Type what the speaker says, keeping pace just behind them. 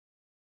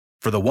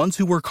For the ones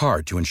who work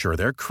hard to ensure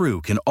their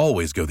crew can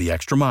always go the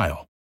extra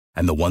mile,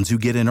 and the ones who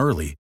get in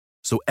early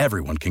so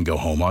everyone can go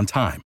home on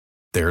time,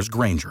 there's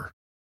Grainger,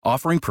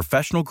 offering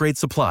professional-grade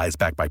supplies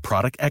backed by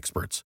product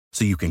experts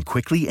so you can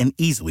quickly and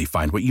easily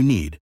find what you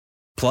need.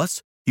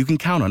 Plus, you can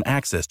count on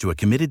access to a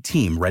committed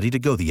team ready to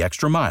go the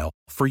extra mile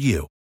for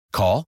you.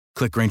 Call,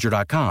 click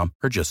Grainger.com,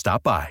 or just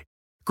stop by.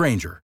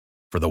 Grainger,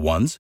 for the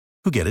ones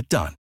who get it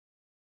done.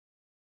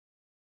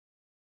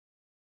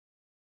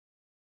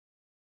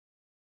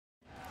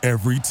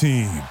 Every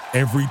team,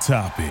 every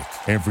topic,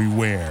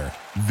 everywhere.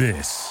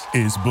 This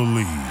is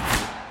Believe.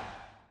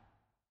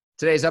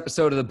 Today's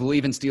episode of the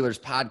Believe in Steelers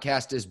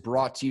podcast is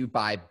brought to you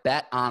by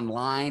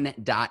betonline.ag.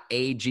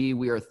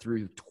 We are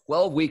through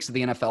 12 weeks of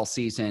the NFL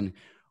season.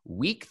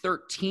 Week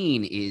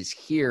 13 is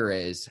here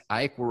as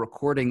Ike, we're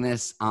recording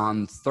this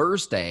on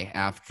Thursday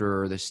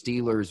after the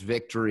Steelers'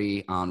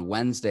 victory on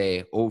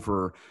Wednesday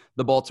over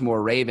the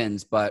Baltimore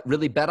Ravens. But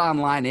really,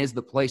 BetOnline is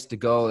the place to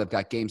go. They've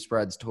got game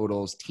spreads,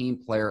 totals, team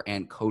player,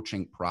 and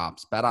coaching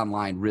props.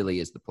 BetOnline really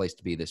is the place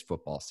to be this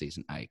football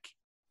season, Ike.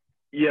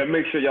 Yeah,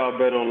 make sure y'all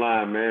bet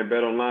online, man.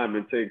 Bet online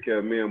been taking care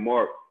of me and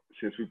Mark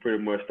since we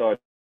pretty much started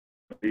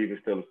the Even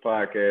Steelers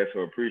podcast.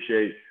 So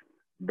appreciate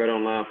Bet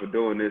Online for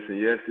doing this. And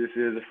yes, this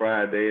is a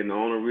Friday. And the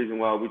only reason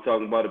why we're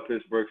talking about the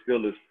Pittsburgh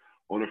Steelers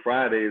on a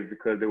Friday is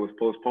because they was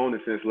postponed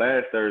since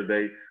last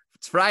Thursday.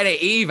 It's Friday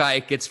Eve,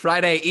 Ike. It's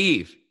Friday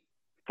Eve.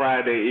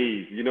 Friday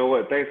Eve. You know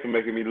what? Thanks for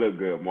making me look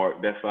good,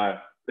 Mark. That's why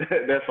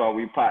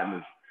we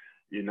partners.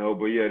 You know,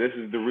 but yeah, this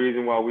is the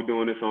reason why we're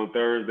doing this on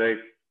Thursday.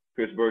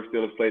 Pittsburgh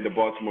Steelers played the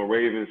Baltimore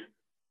Ravens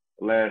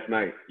last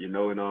night, you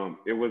know, and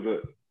it was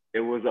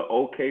a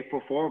okay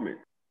performance.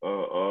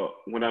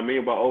 When I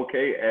mean by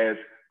okay, as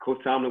Coach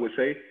Tomlin would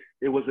say,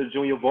 it was a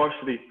junior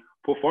varsity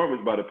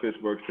performance by the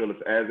Pittsburgh Steelers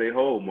as a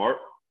whole, Mark.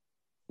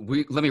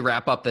 Let me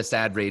wrap up this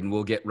ad read and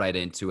we'll get right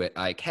into it.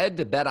 Ike, head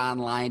to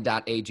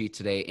betonline.ag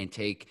today and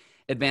take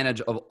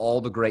advantage of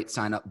all the great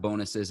sign-up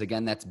bonuses.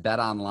 Again, that's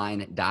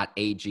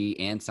betonline.ag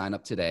and sign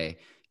up today.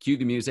 Cue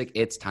the music.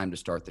 It's time to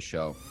start the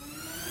show.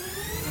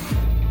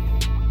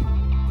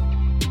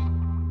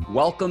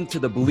 Welcome to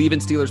the Believe in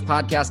Steelers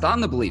podcast on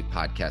the Believe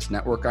Podcast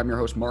Network. I'm your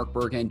host, Mark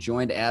Bergen,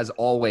 joined as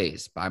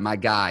always by my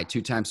guy,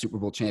 two-time Super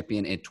Bowl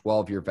champion and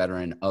 12-year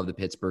veteran of the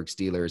Pittsburgh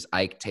Steelers,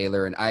 Ike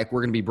Taylor. And Ike,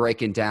 we're going to be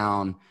breaking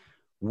down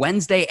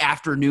Wednesday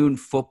afternoon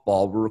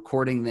football. We're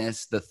recording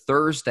this the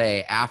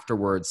Thursday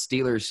afterwards.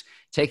 Steelers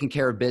taking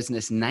care of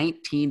business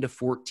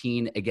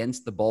 19-14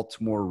 against the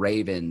Baltimore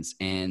Ravens.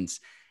 And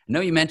I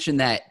know you mentioned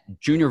that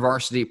junior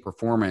varsity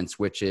performance,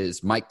 which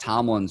is Mike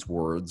Tomlin's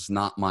words,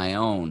 not my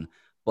own,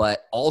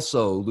 but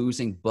also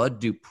losing Bud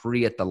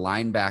Dupree at the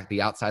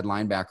outside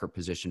linebacker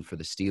position for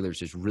the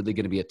Steelers is really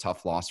going to be a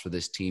tough loss for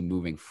this team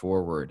moving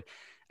forward.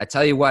 I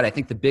tell you what, I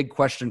think the big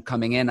question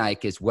coming in,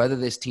 Ike, is whether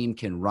this team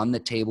can run the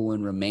table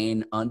and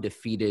remain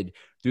undefeated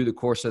through the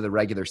course of the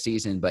regular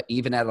season. But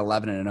even at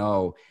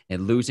 11-0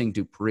 and losing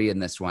Dupree in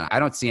this one, I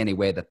don't see any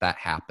way that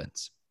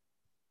happens.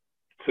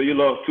 So you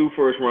lost two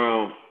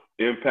first-round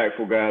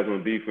impactful guys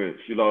on defense.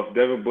 You lost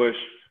Devin Bush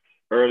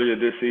earlier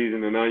this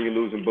season, and now you're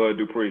losing Bud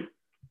Dupree.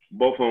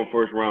 Both on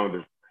first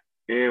rounders.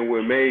 And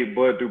what made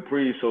Bud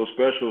Dupree so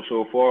special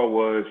so far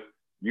was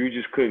you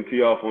just couldn't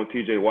tee off on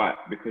TJ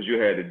Watt because you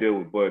had to deal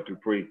with Bud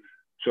Dupree.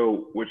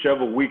 So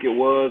whichever week it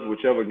was,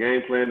 whichever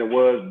game plan it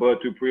was, Bud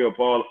Dupree will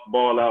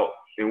ball out,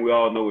 and we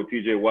all know what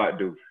TJ Watt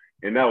do.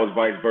 And that was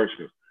vice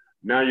versa.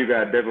 Now you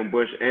got Devin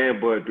Bush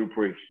and Bud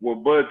Dupree.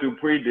 What Bud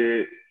Dupree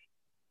did,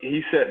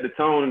 he set the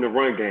tone in the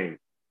run game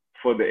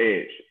for the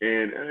edge.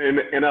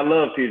 And I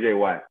love TJ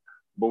Watt,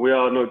 but we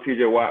all know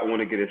TJ Watt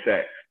want to get his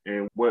sacks.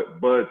 And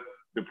what Bud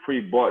Dupree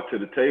brought to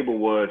the table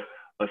was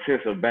a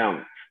sense of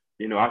balance.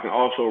 You know, I can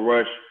also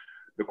rush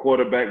the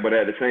quarterback, but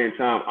at the same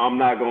time, I'm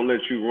not going to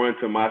let you run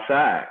to my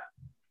side,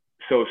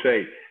 so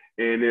say.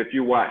 And if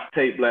you watch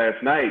tape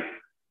last night,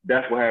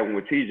 that's what happened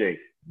with TJ.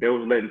 They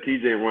was letting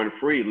TJ run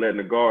free, letting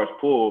the guards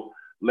pull,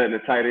 letting the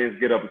tight ends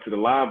get up into the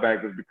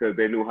linebackers because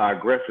they knew how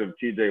aggressive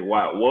TJ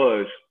Watt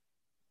was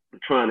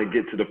trying to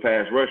get to the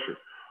pass rusher.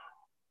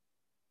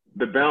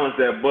 The balance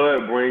that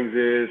Bud brings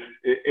is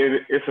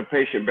it's a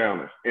patient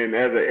balance. And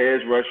as an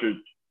edge rusher,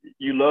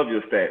 you love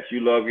your stats.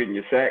 You love getting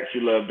your sacks.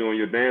 You love doing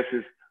your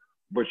dances.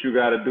 But you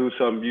got to do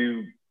something.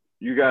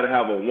 You got to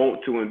have a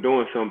want to in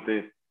doing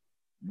something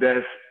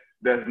that's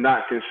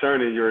not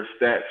concerning your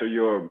stats or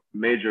your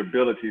major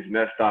abilities, and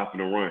that's stopping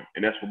the run.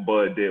 And that's what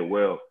Bud did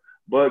well.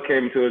 Bud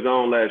came into his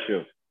own last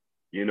year.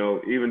 You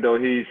know, even though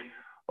he's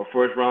a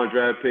first-round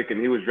draft pick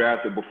and he was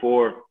drafted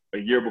a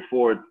year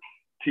before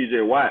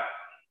TJ Watt,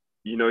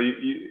 you know,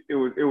 it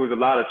was a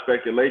lot of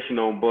speculation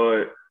on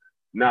Bud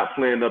not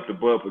playing up to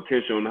Bud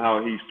potential and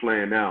how he's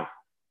playing now.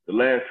 The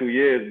last 2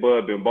 years,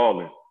 Bud been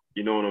balling.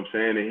 You know what I'm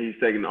saying? And he's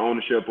taking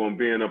ownership on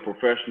being a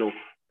professional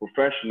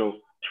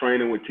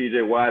training with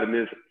TJ Watt and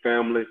his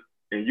family.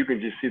 And you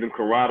can just see the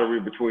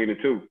camaraderie between the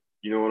two.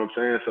 You know what I'm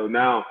saying? So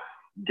now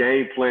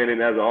game planning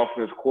as an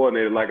offensive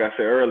coordinator, like I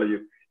said earlier,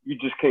 you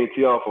just can't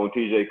tee off on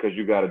TJ because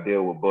you got to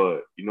deal with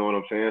Bud. You know what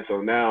I'm saying? So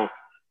now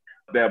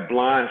that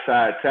blind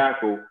side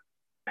tackle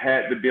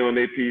had to be on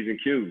their P's and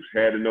Q's,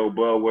 had to know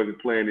Bud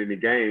wasn't playing any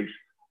games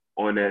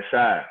on that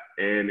side.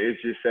 And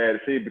it's just sad to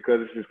see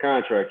because it's his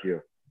contract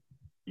here.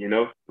 You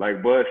know,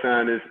 like Bud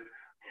signed his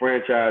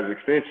franchise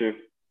extension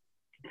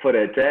for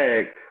that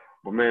tag,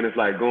 but man, it's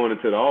like going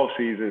into the off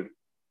season,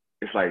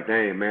 it's like,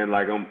 dang, man,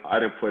 like I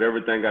didn't put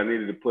everything I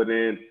needed to put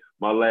in.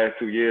 My last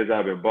 2 years,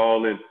 I've been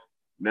balling.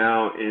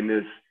 Now in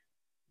this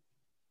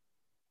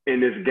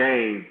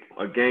game,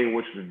 a game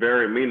which is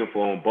very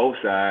meaningful on both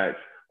sides,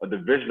 a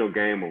divisional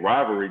game, a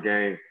rivalry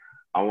game,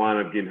 I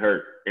wound up getting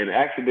hurt. And the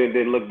accident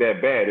didn't look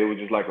that bad. It was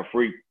just like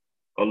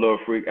a little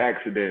freak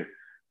accident.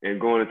 And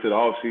going into the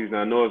offseason,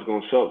 I know it's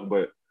going to suck,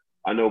 but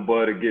I know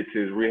Bud will get to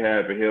his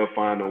rehab and he'll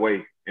find a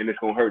way. And it's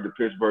going to hurt the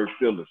Pittsburgh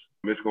Steelers.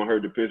 It's going to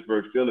hurt the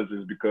Pittsburgh Steelers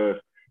is because,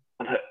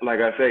 like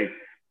I say,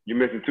 you're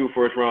missing 2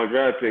 first-round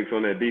draft picks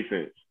on that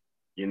defense,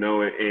 you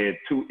know, and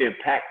 2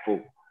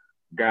 impactful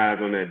guys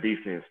on that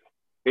defense.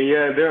 And,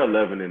 yeah, they're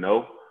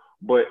 11-0,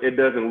 but it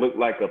doesn't look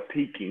like a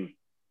peaking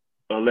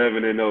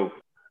 11-0,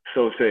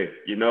 so say,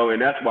 you know,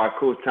 and that's why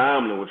Coach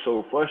Tomlin was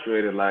so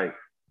frustrated. Like,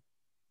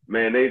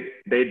 man,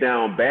 they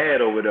down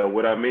bad over there.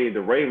 What I mean,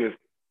 the Ravens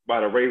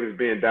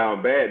being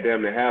down bad,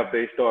 damn near half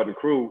they starting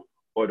crew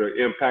or the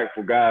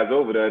impactful guys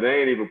over there,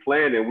 they ain't even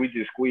playing and we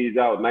just squeezed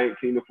out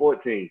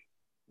 19-14.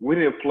 We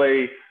didn't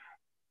play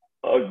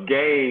a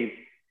game.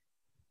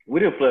 We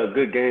didn't play a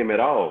good game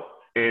at all.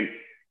 And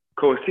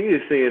Coach T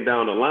is seeing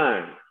down the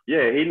line.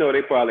 Yeah, he know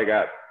they probably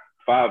got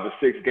 5 or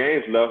 6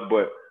 games left,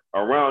 but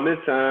around this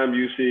time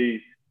you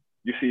see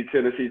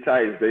Tennessee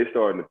Titans, they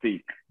starting to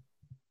peak.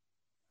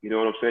 You know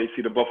what I'm saying? You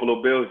see the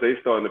Buffalo Bills, they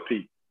starting to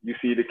peak. You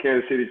see the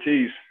Kansas City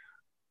Chiefs,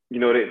 you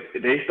know,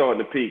 they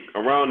starting to peak.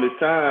 Around this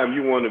time,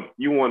 you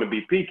want to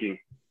be peaking.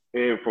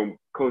 And from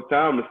Coach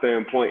Tomlin's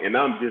standpoint, and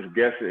I'm just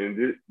guessing,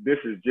 and this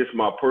is just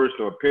my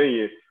personal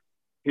opinion,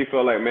 he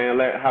felt like, man,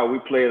 how we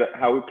played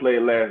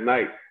last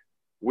night,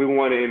 we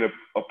wanted in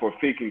a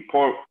peaking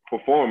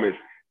performance,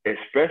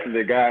 especially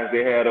the guys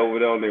they had over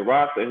there on their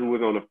roster who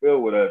was on the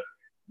field with us.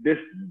 This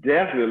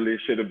definitely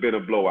should have been a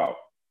blowout.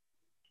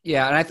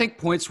 Yeah, and I think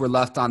points were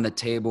left on the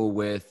table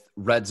with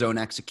red zone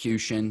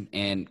execution,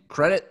 and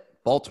credit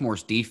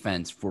Baltimore's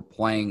defense for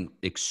playing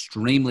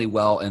extremely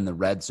well in the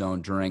red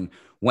zone during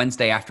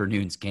Wednesday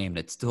afternoon's game.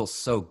 It's still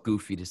so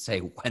goofy to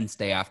say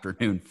Wednesday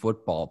afternoon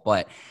football,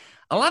 but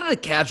a lot of the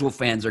casual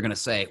fans are going to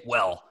say,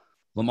 well,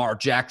 Lamar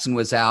Jackson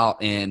was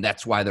out, and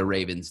that's why the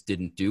Ravens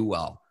didn't do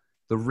well.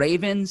 The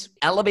Ravens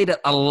elevated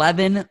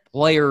 11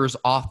 players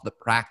off the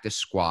practice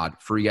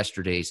squad for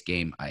yesterday's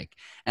game, Ike.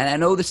 And I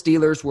know the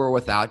Steelers were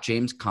without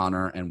James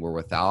Conner and were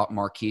without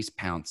Marquise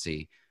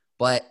Pouncey,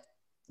 but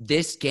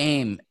this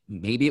game,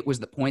 maybe it was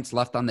the points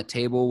left on the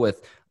table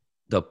with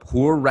the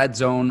poor red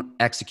zone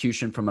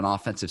execution from an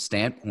offensive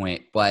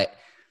standpoint, but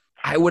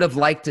I would have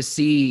liked to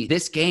see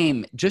this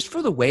game, just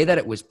for the way that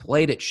it was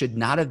played, it should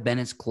not have been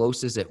as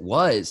close as it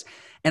was.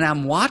 And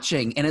I'm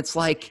watching, and it's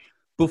like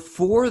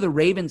before the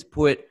Ravens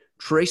put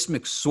Trace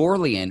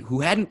McSorley in,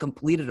 who hadn't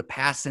completed a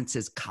pass since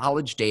his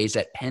college days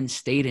at Penn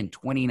State in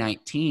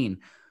 2019,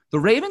 the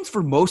Ravens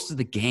for most of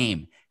the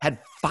game had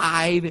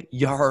 5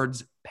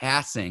 yards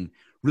passing,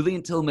 really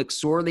until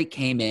McSorley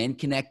came in,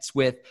 connects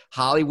with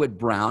Hollywood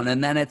Brown,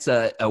 and then it's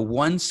a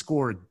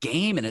one-score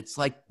game, and it's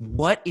like,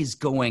 what is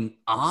going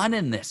on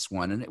in this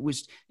one? And it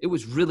was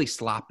really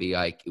sloppy,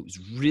 Ike. It was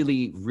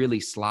really,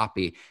 really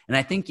sloppy. And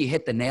I think you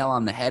hit the nail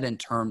on the head in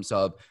terms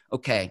of,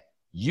 okay,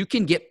 you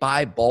can get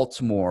by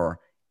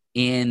Baltimore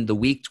in the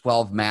Week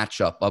 12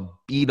 matchup, a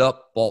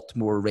beat-up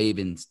Baltimore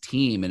Ravens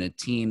team and a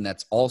team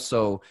that's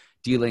also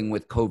dealing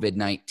with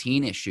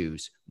COVID-19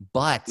 issues.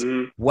 But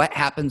what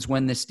happens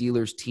when the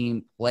Steelers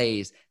team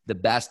plays the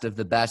best of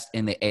the best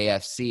in the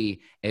AFC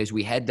as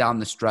we head down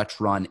the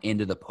stretch run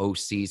into the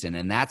postseason?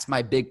 And that's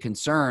my big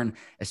concern,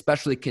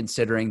 especially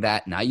considering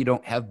that now you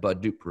don't have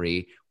Bud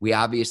Dupree. We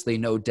obviously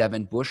know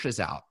Devin Bush is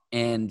out.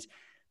 And,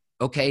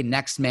 okay,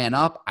 next man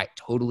up, I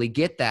totally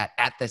get that.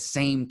 At the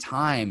same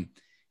time,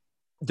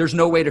 there's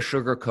no way to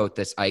sugarcoat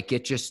this, Ike.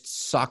 It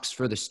just sucks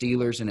for the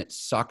Steelers and it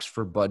sucks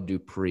for Bud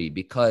Dupree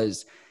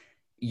because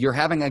you're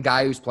having a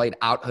guy who's played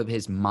out of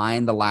his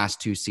mind the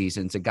last 2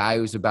 seasons, a guy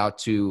who's about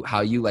to,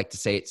 how you like to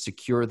say it,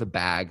 secure the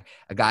bag,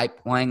 a guy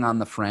playing on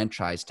the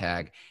franchise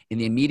tag. In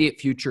the immediate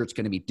future, it's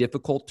going to be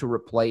difficult to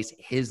replace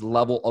his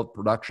level of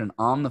production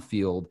on the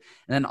field.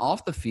 And then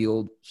off the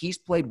field, he's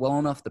played well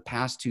enough the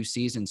past 2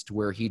 seasons to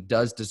where he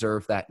does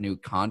deserve that new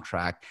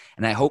contract.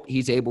 And I hope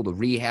he's able to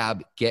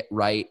rehab, get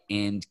right,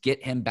 and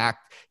get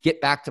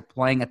back to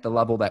playing at the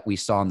level that we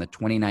saw in the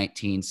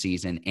 2019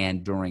 season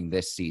and during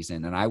this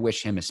season. And I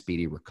wish him a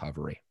speedy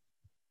recovery.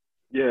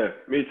 Yeah,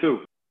 me too.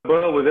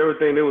 Bud was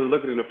everything they was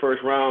looking in the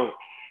first round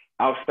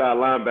outside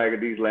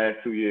linebacker these last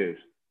 2 years.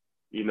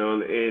 You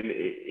know, and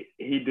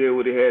he did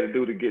what he had to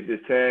do to get this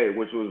tag,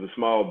 which was a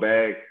small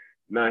bag.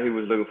 Now he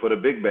was looking for the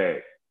big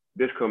bag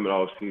this coming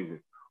off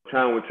season.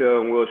 Time will tell,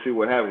 and we'll see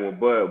what happened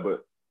with Bud.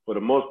 But for the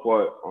most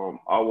part,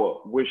 I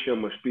will wish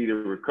him a speedy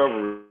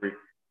recovery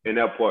in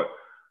that part.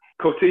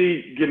 Coach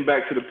T, getting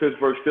back to the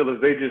Pittsburgh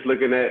Steelers, they just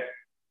looking at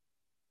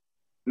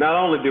not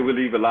only did we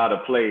leave a lot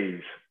of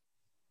plays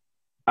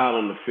out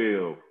on the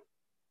field,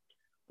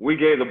 we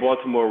gave the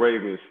Baltimore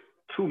Ravens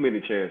too many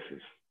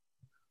chances.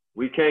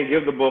 We can't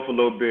give the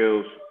Buffalo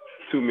Bills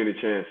too many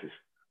chances.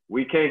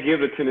 We can't give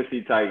the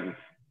Tennessee Titans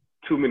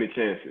too many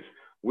chances.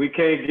 We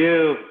can't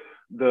give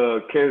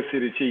the Kansas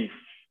City Chiefs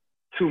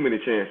too many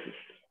chances.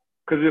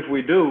 Because if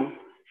we do,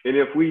 and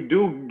if we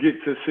do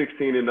get to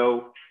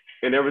 16-0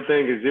 and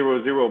everything is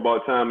 0-0 by the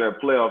time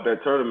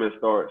that tournament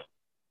starts,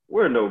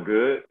 we're no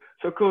good.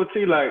 So Coach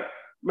T, like,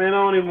 man,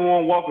 I don't even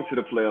want to walk into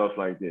the playoffs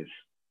like this.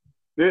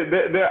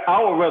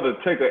 I would rather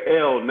take an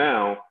L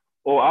now,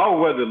 or I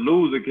would rather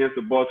lose against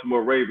the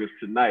Baltimore Ravens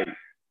tonight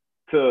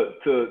to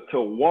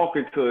walk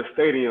into a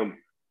stadium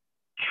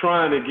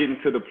trying to get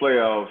into the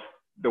playoffs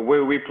the way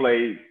we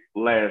played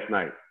last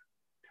night.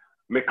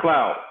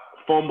 McLeod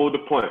fumbled the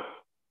punt,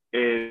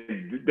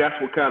 and that's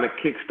what kind of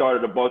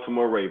kick-started the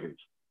Baltimore Ravens.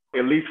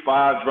 At least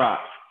 5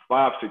 drops,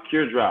 5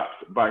 secure drops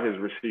by his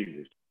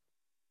receivers.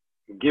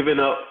 Giving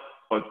up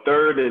a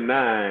 3rd and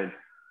 9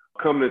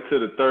 coming into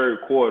the third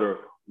quarter,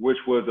 which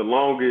was the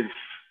longest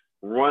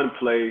run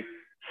play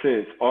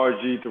since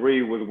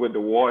RG3 was with the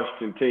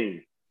Washington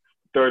team,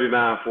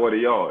 39, 40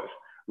 yards.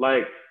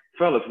 Like,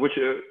 fellas,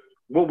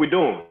 what we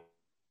doing?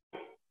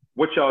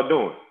 What y'all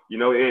doing? You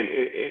know,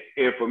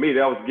 and for me,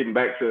 that was getting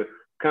back to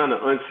kind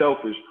of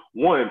unselfish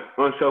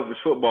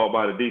football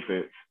by the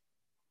defense.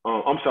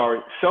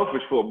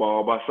 Selfish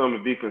football by some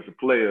of the defensive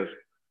players.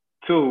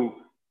 2,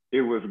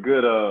 it was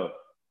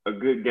a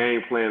good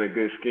game plan, a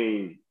good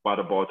scheme by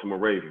the Baltimore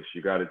Ravens.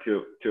 You got to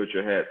tilt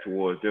your hat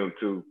towards them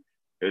too,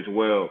 as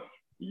well.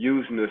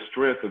 Using the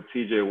strength of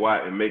T.J.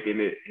 Watt and making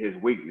it his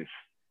weakness,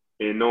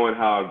 and knowing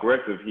how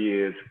aggressive he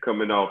is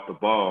coming off the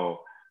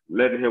ball,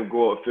 letting him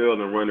go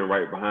upfield and running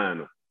right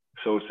behind him.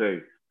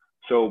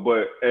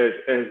 But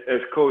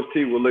as Coach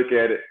T will look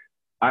at it,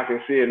 I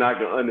can see and I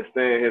can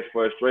understand his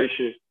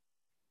frustration.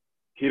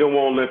 He don't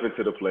want to limp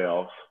into the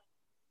playoffs.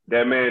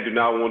 That man do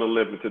not want to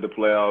limp into the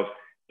playoffs,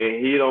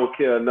 and he don't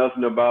care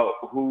nothing about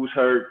who's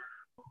hurt,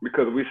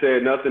 because we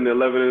said nothing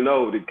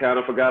 11-0. They kind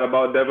of forgot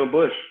about Devin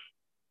Bush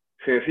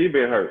since he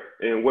been hurt,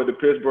 and what the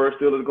Pittsburgh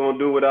Steelers going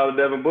to do without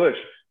Devin Bush.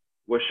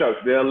 Well, shucks,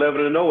 they're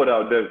 11-0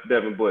 without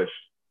Devin Bush.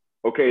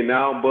 Okay,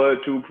 now Bud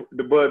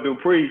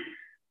Dupree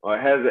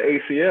has an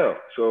ACL,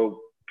 so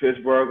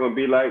Pittsburgh going to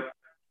be like,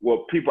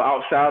 well, people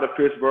outside of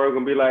Pittsburgh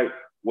going to be like,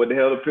 what the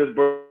hell the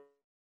Pittsburgh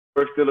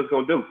Steelers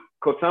going to do?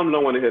 Coach Tomlin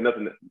don't want to hear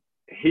nothing.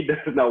 He does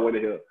not want to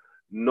hear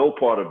no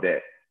part of that.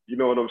 You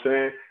know what I'm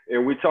saying?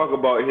 And we talk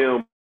about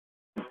him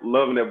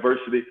loving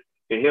adversity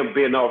and him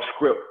being off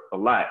script a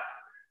lot.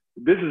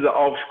 This is an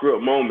off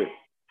script moment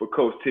for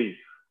Coach T.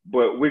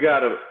 But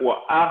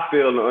I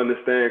feel to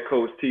understand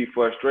Coach T's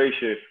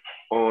frustration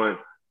on,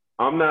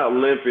 I'm not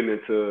limping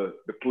into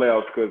the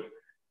playoffs, because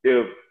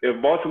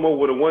if Baltimore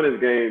would have won this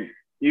game,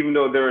 even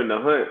though they're in the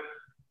hunt,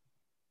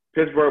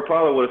 Pittsburgh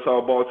probably would have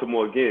saw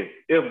Baltimore again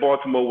if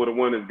Baltimore would have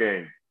won this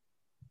game.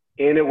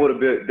 And they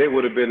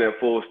would have been at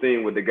full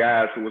steam with the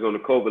guys who was on the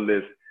COVID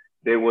list.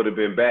 They would have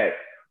been back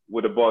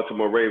with the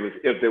Baltimore Ravens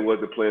if they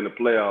wasn't playing the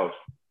playoffs.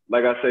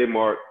 Like I say,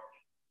 Mark,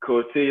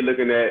 Coach T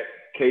looking at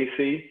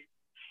KC,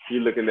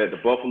 he's looking at the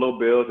Buffalo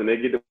Bills, and they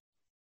get to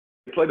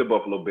play the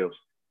Buffalo Bills.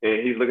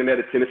 And he's looking at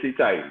the Tennessee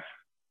Titans.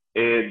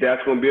 And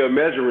that's going to be a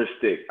measuring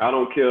stick. I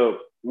don't care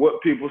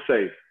what people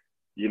say.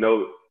 You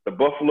know, the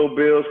Buffalo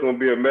Bills going to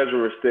be a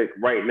measuring stick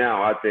right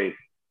now, I think.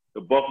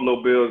 The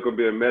Buffalo Bills going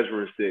to be a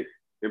measuring stick.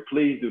 And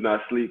please do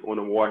not sleep on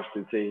the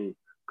Washington team,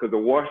 because the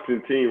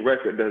Washington team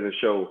record doesn't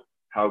show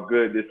how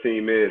good this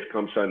team is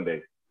come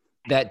Sunday.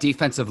 That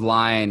defensive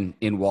line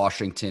in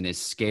Washington is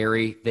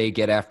scary. They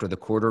get after the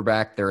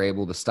quarterback. They're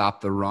able to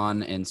stop the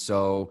run. And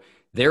so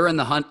they're in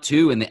the hunt,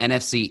 too, in the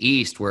NFC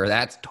East, where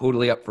that's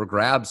totally up for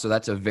grabs. So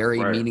that's a very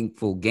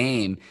meaningful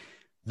game.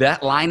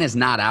 That line is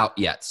not out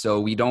yet.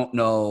 So we don't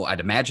know. I'd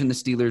imagine the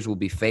Steelers will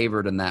be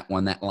favored in that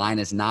one. That line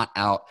is not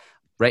out.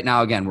 Right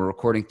now, again, we're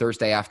recording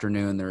Thursday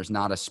afternoon. There's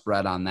not a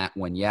spread on that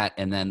one yet.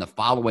 And then the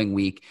following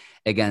week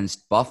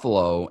against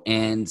Buffalo.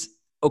 And,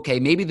 okay,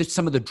 maybe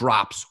some of the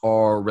drops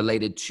are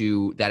related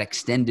to that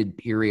extended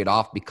period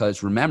off,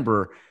 because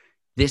remember,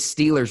 this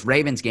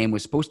Steelers-Ravens game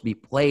was supposed to be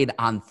played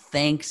on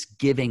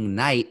Thanksgiving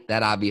night.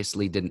 That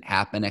obviously didn't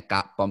happen. It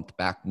got bumped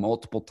back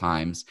multiple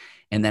times.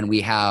 And then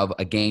we have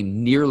a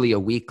game nearly a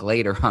week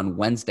later on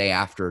Wednesday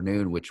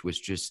afternoon, which was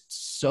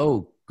just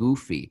so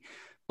goofy.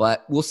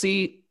 But we'll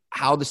see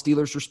how the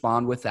Steelers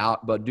respond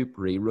without Bud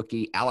Dupree.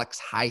 Rookie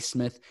Alex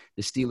Highsmith,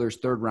 the Steelers'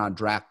 third-round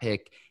draft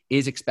pick,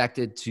 is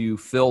expected to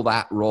fill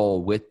that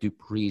role with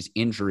Dupree's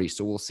injury.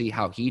 So we'll see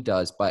how he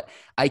does. But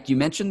Ike, you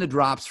mentioned the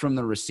drops from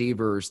the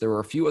receivers. There were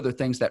a few other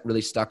things that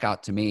really stuck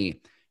out to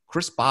me.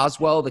 Chris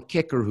Boswell, the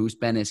kicker, who's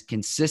been as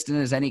consistent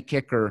as any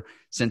kicker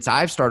since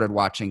I've started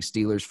watching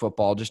Steelers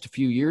football just a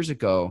few years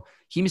ago,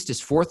 He missed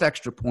his 4th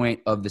extra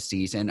point of the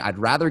season. I'd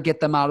rather get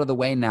them out of the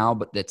way now,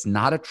 but that's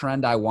not a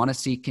trend I want to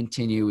see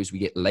continue as we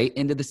get late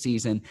into the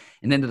season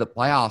and into the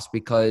playoffs,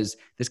 because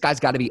this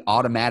guy's got to be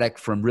automatic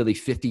from really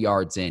 50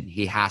 yards in.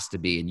 He has to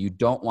be. And you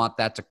don't want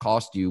that to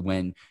cost you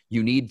when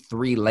you need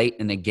 3 late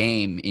in a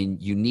game and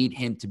you need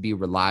him to be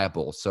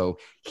reliable. So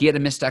he had a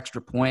missed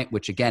extra point,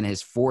 which again,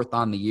 his 4th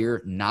on the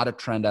year, not a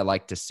trend I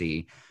like to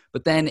see.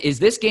 But then is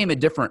this game a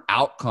different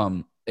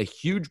outcome? A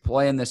huge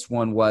play in this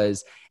one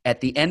was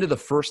at the end of the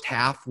first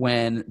half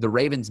when the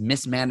Ravens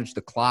mismanaged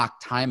the clock,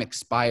 time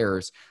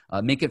expires.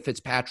 Minkah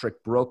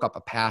Fitzpatrick broke up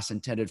a pass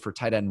intended for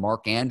tight end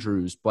Mark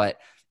Andrews. But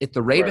if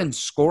the Ravens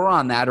score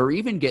on that or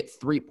even get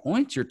 3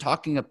 points, you're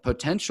talking of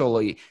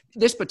potentially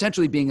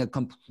being a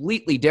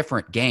completely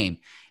different game.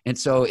 And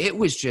so it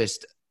was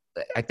just,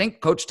 I think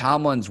Coach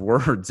Tomlin's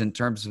words in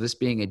terms of this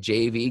being a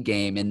JV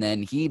game. And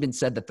then he even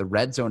said that the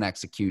red zone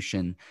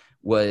execution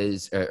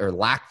was, or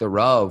lack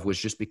thereof, was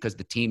just because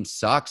the team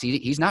sucks.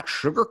 He's not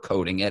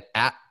sugarcoating it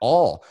at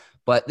all.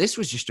 But this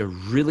was just a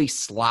really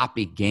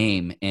sloppy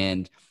game.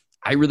 And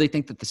I really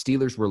think that the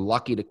Steelers were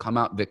lucky to come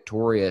out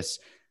victorious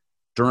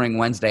during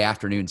Wednesday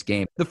afternoon's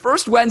game. The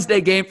first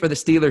Wednesday game for the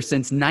Steelers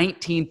since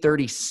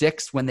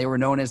 1936, when they were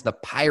known as the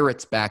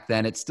Pirates back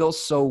then. It's still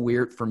so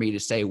weird for me to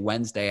say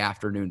Wednesday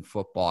afternoon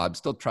football. I'm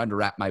still trying to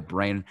wrap my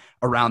brain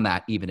around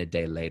that even a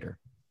day later.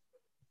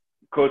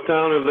 Coach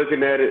Tomlin,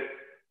 looking at it,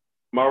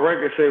 my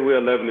record say we're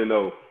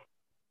 11-0.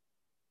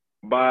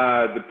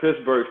 By the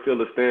Pittsburgh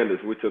Steelers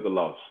standards, we took a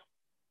loss.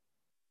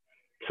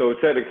 So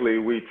technically,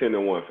 we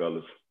 10-1,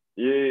 fellas.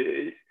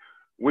 Yeah,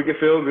 we can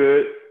feel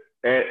good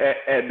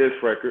at this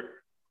record.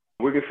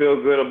 We can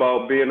feel good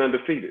about being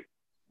undefeated.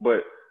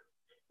 But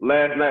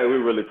last night, we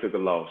really took a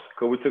loss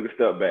because we took a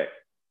step back.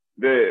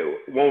 There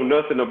wasn't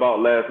nothing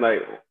about last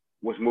night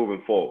was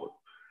moving forward.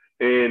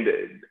 And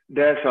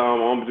that's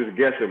how I'm just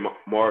guessing,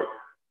 Mark.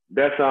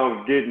 That's how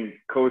I'm getting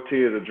Coach T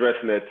is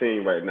addressing that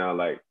team right now.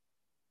 Like,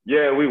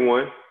 yeah, we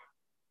won.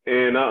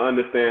 And I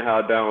understand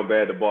how down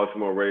bad the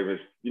Baltimore Ravens.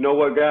 You know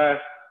what, guys?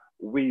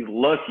 We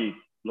lucky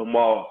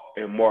Lamar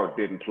and Mark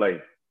didn't play.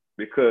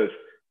 Because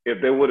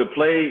if they would have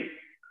played,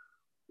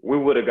 we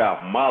would have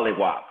got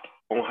mollywopped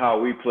on how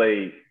we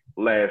played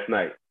last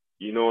night.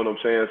 You know what I'm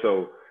saying?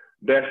 So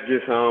that's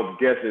just how I'm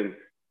guessing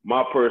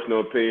my personal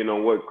opinion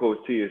on what Coach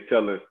T is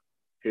telling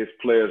his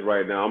players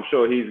right now. I'm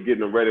sure he's getting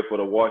them ready for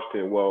the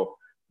Washington. Well,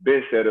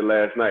 Ben said it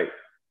last night,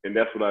 and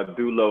that's what I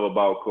do love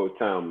about Coach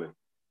Tomlin.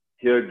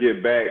 He'll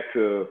get back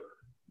to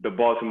the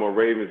Baltimore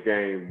Ravens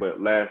game, but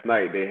last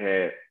night they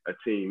had a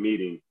team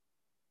meeting,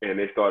 and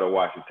they started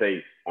watching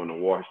tape on the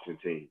Washington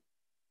team.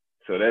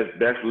 So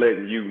that's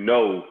letting you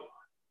know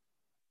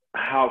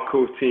how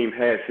Coach Team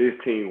has his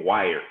team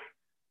wired.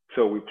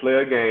 So we play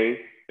a game,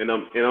 and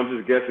I'm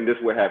just guessing this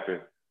will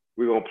happen.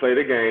 We're going to play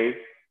the game.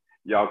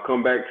 Y'all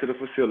come back to the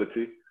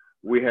facility.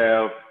 We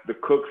have the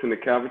cooks in the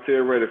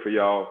cafeteria ready for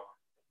y'all.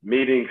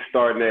 Meeting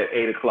starting at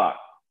 8 o'clock.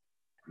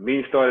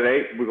 Meeting started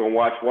at 8. We're going to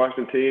watch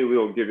Washington team. We're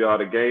going to give y'all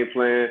the game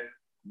plan.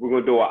 We're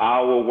going to do an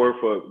hour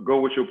worth of go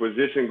with your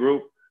position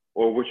group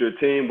or with your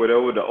team,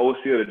 whatever the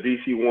OC or the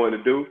DC wanted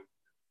to do.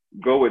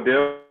 Go with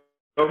them.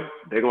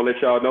 They're going to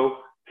let y'all know.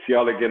 See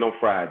y'all again on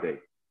Friday.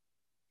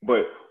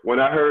 But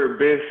when I heard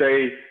Ben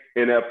say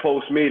in that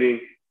post-meeting,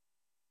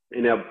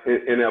 in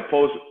that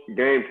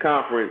post-game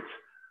conference,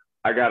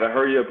 I got to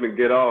hurry up and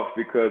get off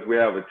because we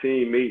have a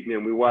team meeting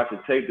and we watching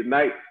tape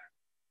tonight.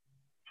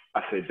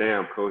 I said,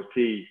 damn, Coach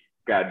T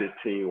got this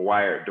team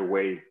wired the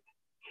way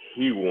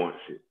he wants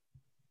it.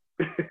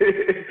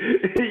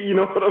 You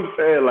know what I'm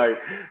saying? Like,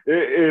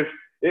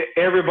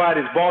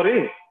 everybody's bought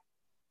in,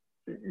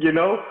 you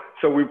know?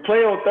 So we play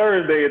on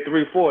Thursday at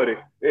 3:40,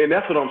 and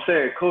that's what I'm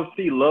saying. Coach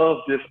T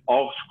loves this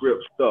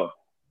off-script stuff.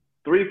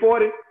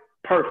 3:40,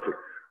 perfect.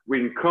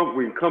 We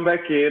can come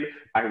back in.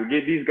 I can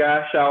get these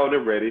guys showered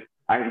and ready.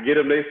 I can get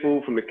them their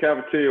food from the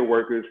cafeteria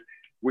workers.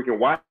 We can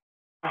watch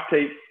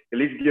tape, at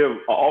least give an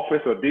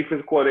offense or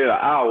defense coordinator an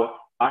hour.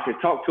 I can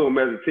talk to them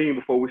as a team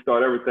before we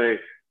start everything.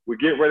 We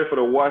get ready for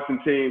the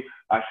Washington team.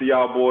 I see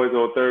y'all boys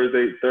on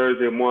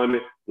Thursday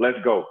morning. Let's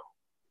go.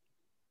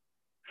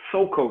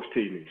 So Coach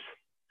T needs.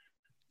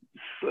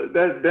 So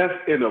that's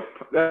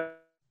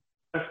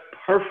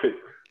perfect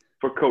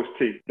for Coach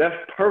T. That's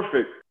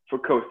perfect for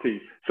Coach T.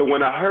 So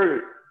when I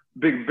heard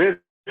Big Ben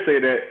say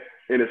that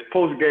in his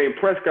post-game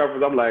press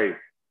conference, I'm like,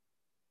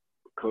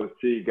 Coach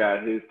T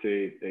got his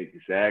team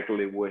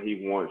exactly what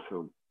he wants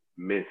them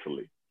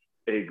mentally.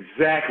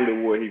 Exactly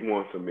what he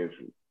wants them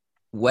mentally.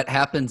 What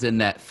happens in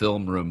that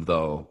film room,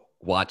 though,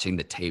 watching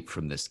the tape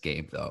from this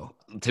game, though?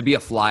 To be a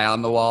fly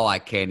on the wall, I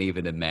can't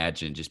even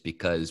imagine, just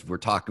because we're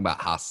talking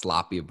about how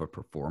sloppy of a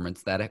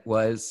performance that it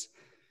was.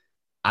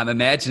 I'm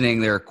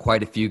imagining there are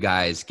quite a few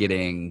guys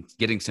getting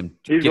chewed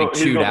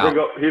out.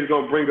 He's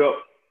going to bring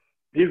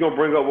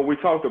up what we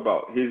talked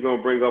about. He's going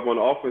to bring up on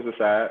the offensive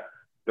side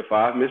the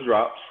 5 missed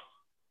drops,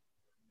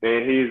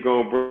 and he's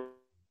going to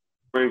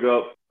bring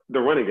up the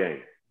running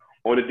game.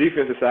 On the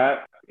defensive side,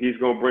 he's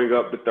going to bring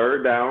up the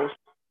third downs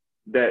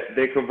that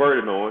they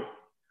converted on.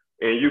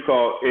 And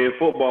in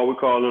football, we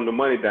call them the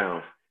money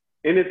downs.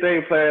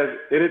 anything past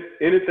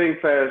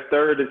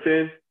 3rd and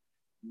 10,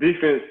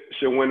 defense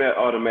should win that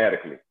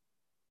automatically.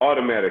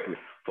 Automatically.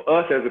 For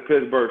us as the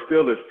Pittsburgh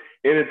Steelers,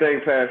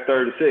 anything past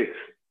 36,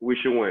 we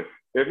should win.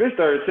 If it's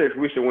 36,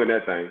 we should win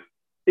that thing.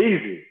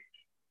 Easy.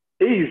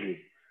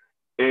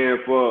 And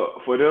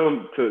for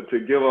them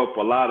to give up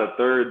a lot of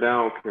 3rd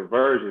down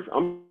conversions,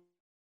 I'm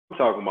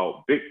talking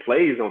about big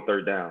plays on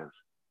 3rd downs.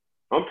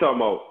 I'm talking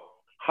about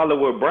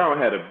Hollywood Brown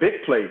had a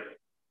big play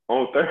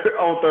on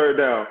 3rd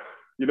down.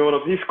 You know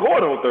what he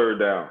scored on 3rd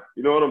down.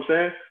 You know what I'm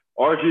saying?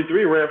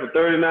 RG3 ran for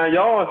 39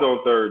 yards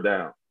on 3rd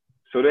down.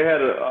 So they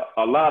had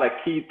a lot of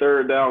key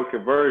 3rd down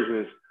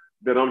conversions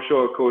that I'm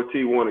sure Coach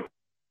T wanted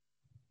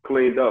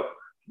cleaned up.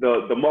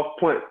 The muff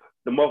punt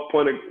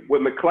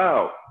with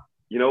McLeod,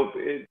 you know,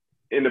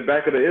 in the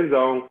back of the end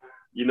zone,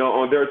 you know,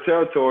 on their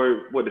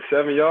territory with the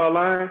 7-yard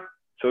line.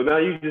 So now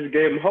you just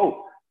gave them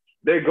hope.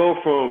 They go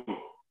from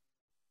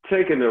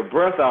taking their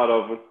breath out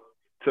of them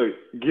to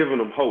giving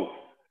them hope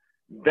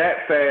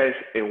that fast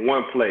in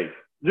one play.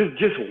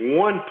 Just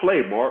one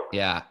play, Mark.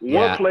 Yeah.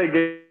 One play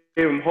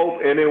gave them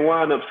hope, and they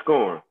wound up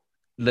scoring.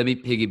 Let me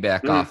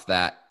piggyback off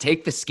that.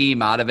 Take the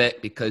scheme out of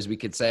it, because we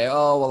could say,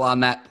 oh, well,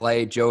 on that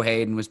play, Joe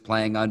Hayden was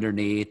playing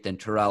underneath and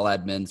Terrell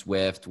Edmonds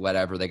whiffed,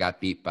 whatever. They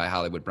got beat by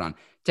Hollywood Brown.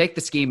 Take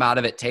the scheme out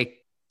of it.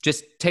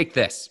 Just take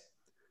this.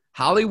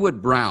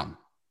 Hollywood Brown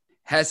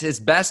has his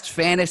best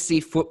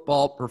fantasy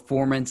football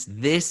performance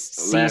this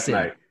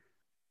season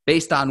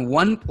based on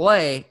one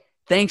play,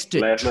 thanks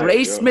to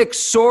Trace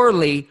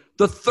McSorley,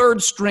 the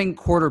 3rd-string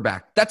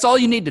quarterback. That's all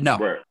you need to know.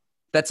 Right.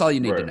 That's all you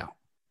need to know.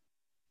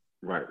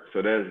 Right.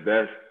 So that's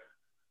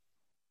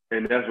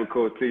what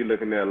Coach T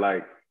looking at.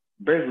 Like,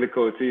 basically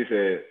Coach T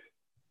said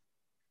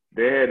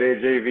they had their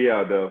JV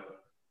out there,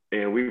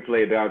 and we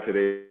played down to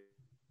their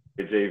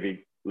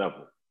JV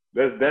level.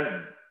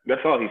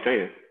 That's all he's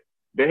saying.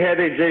 They had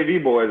their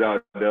JV boys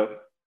out there,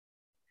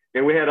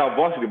 and we had our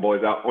varsity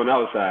boys out on the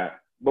outside,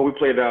 but we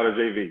played down to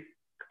JV.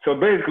 So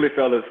basically,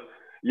 fellas,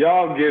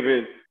 y'all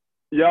giving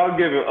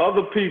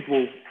other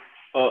people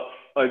a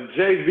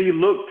JV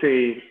look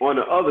team on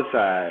the other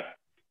side,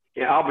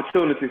 and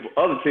opportunity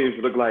for other teams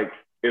to look like,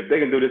 if they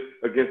can do this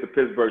against the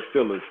Pittsburgh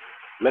Steelers,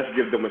 let's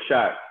give them a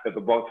shot at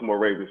the Baltimore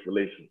Ravens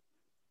relation.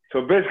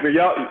 So basically,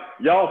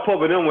 y'all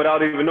pumping them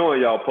without even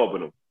knowing y'all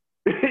pumping them.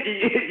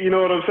 You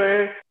know what I'm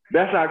saying?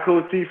 That's how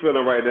Coach T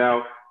feeling right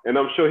now, and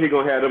I'm sure he's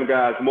going to have them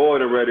guys more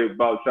than ready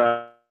about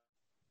time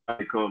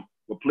to come.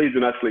 But please do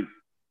not sleep.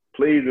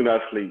 Please do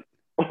not sleep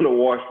on the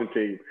Washington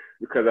team,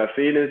 because I've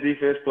seen this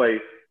defense play,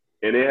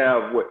 and they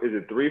have,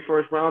 3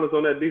 first-rounders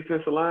on that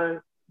defensive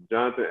line?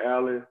 Jonathan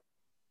Allen,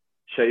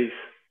 Chase,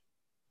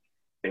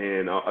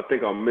 and I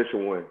think I'm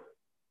missing one.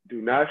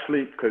 Do not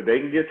sleep, because they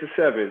can get to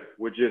 7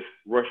 with just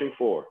rushing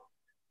 4.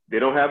 They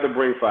don't have to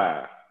bring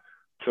 5.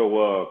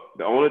 So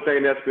the only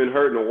thing that's been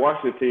hurting the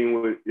Washington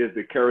team is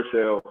the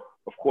carousel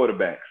of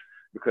quarterbacks,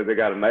 because they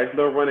got a nice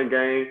little running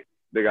game.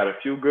 They got a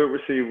few good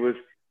receivers,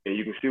 and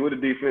you can see what the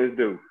defense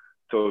do.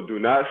 So do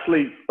not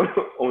sleep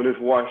on this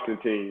Washington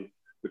team,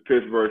 the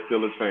Pittsburgh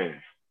Steelers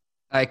fans.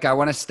 Like, I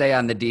want to stay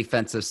on the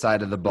defensive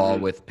side of the ball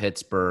with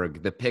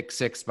Pittsburgh. The pick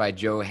 6 by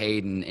Joe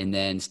Hayden, and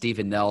then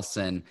Steven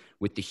Nelson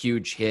with the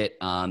huge hit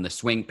on the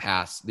swing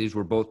pass. These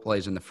were both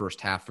plays in the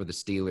first half for the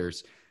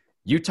Steelers.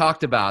 You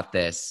talked about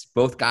this.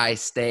 Both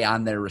guys stay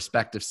on their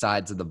respective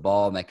sides of the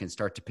ball, and they can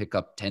start to pick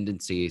up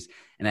tendencies.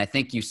 And I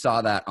think you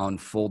saw that on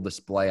full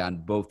display on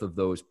both of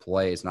those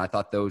plays. And I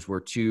thought those were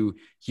 2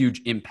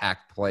 huge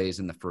impact plays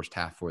in the first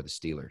half for the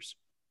Steelers.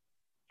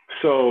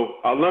 So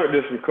I learned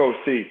this from Coach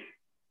T,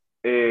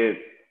 and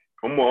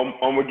I'm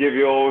going to give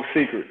you a little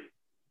secret.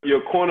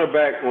 Your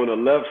cornerback on the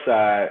left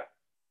side,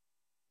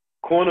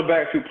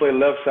 cornerbacks who play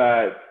left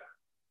side,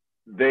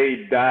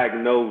 they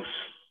diagnose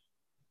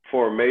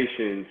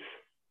formations,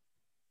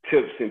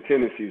 tips, and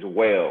tendencies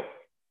well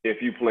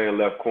if you play in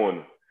left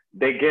corner.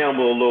 They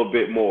gamble a little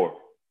bit more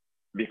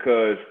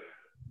because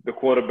the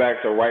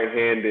quarterbacks are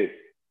right-handed,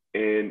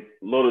 and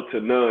little to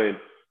none,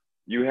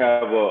 you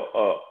have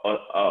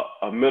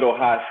a middle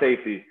high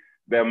safety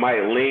that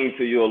might lean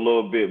to you a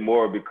little bit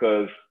more,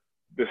 because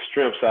the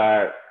strength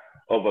side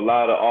of a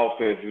lot of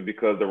offense is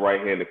because the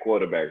right-handed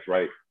quarterbacks,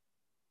 right?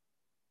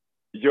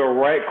 Your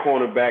right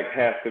cornerback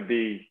has to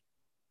be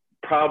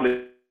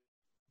probably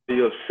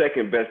your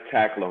second best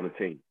tackle on the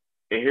team.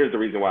 And here's the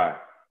reason why.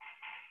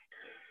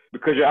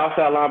 Because your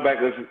outside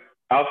linebackers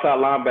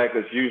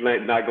usually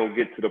not going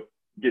to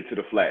get to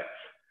the flats.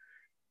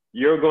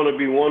 You're going to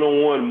be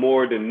one-on-one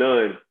more than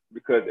none,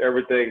 because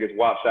everything is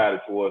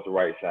lopsided towards the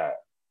right side.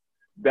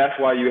 That's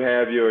why you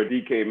have your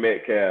DK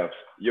Metcalfs,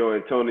 your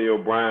Antonio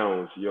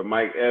Browns, your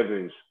Mike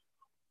Evans,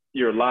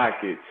 your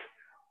Lockett's.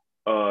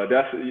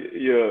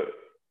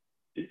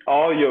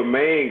 All your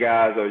main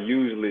guys are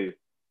usually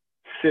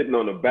sitting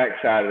on the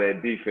backside of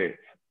that defense.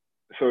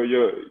 So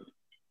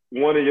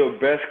one of your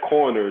best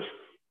corners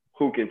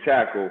who can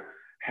tackle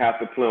have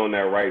to play on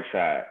that right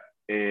side.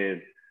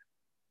 And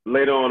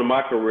later on in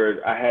my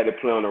career, I had to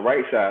play on the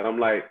right side. I'm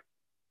like,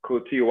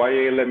 Coach T, why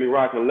you ain't let me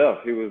rock on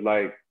left? He was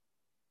like,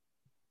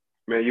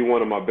 man, you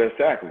one of my best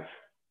tacklers.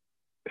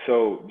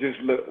 So just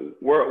look,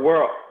 where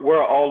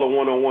are all the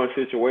one-on-one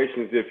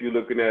situations if you're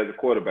looking at the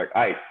quarterback?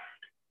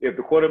 If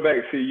the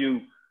quarterback see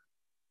you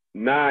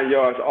 9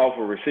 yards off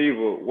a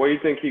receiver, where do you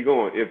think he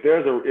going? If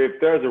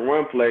there's a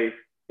run play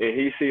and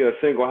he see a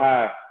single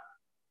high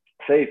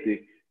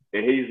safety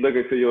and he's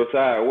looking to your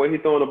side, where he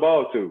throwing the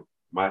ball to?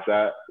 My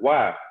side.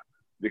 Why?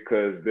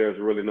 Because there's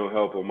really no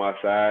help on my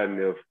side,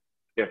 and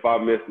if I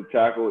miss the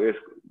tackle, it's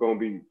going to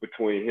be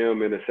between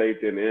him and the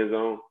safety in the end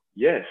zone.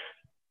 Yes.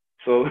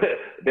 So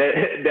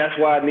that's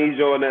why I need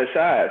you on that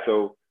side.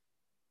 So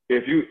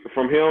if you,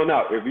 from here on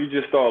out, if you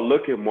just start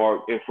looking,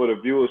 Mark, and for the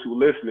viewers who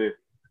listening,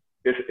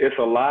 it's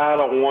a lot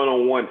of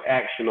one-on-one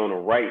action on the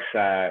right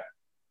side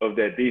of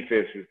that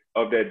defense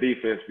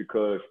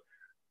because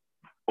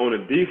on the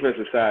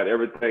defensive side,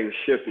 everything's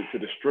shifted to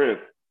the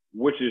strength,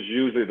 which is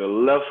usually the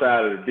left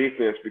side of the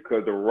defense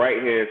because the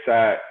right-hand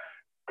side,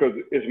 because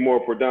it's more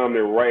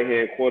predominant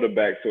right-hand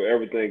quarterback, so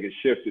everything is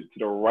shifted to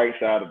the right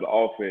side of the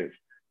offense.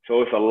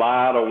 So it's a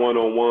lot of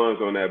one-on-ones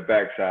on that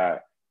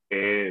backside.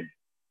 And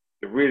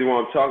the reason why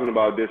I'm talking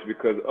about this is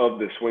because of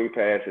the swing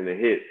pass and the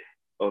hit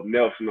of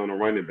Nelson on the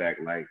running back.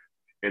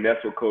 And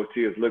that's what Coach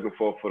T is looking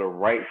for the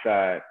right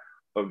side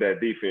of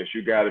that defense.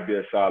 You got to be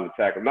a solid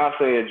tackle. I'm not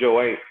saying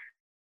Joe ain't.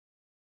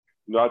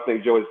 I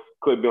think Joe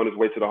could be on his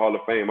way to the Hall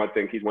of Fame. I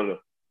think he's one of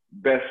the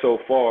best so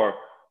far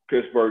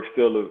Pittsburgh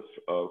Steelers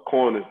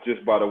corners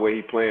just by the way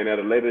he's playing at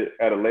a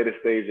later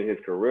stage in his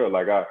career.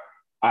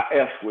 I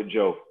F with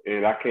Joe,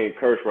 and I can't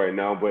curse right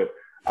now, but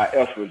I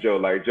F with Joe.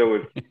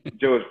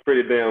 Joe is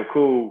pretty damn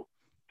cool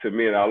to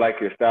me, and I like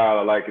his style.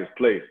 I like his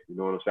play. You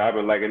know what I'm saying? I've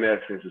been liking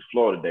that since his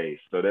Florida days.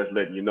 So that's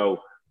letting you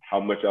know how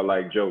much I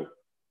like Joe.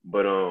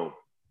 But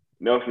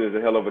Nelson is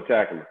a hell of a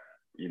tackler.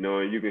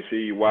 And you can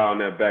see why on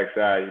that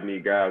backside you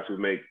need guys who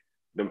make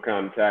them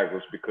kind of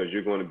tackles because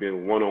you're going to be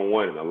in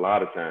one-on-one a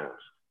lot of times.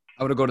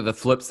 I want to go to the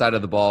flip side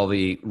of the ball,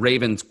 the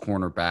Ravens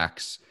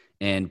cornerbacks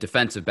and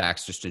defensive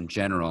backs just in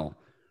general.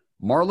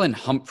 Marlon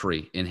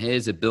Humphrey, in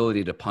his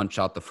ability to punch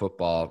out the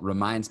football,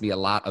 reminds me a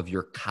lot of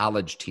your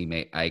college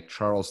teammate, Ike,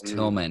 Charles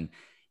Tillman.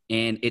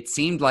 And it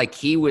seemed like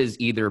he was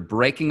either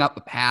breaking up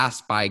the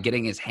pass by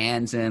getting his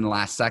hands in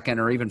last second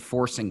or even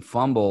forcing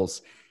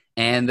fumbles.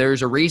 And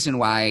there's a reason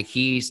why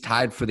he's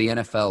tied for the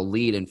NFL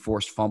lead in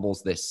forced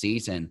fumbles this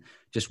season.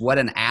 Just what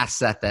an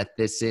asset that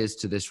this is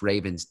to this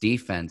Ravens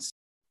defense.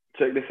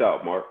 Check this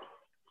out, Mark.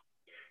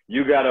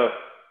 You got to,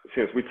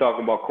 since we're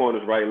talking about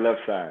corners right and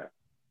left side,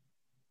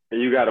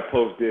 and you got to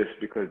post this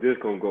because this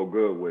going to go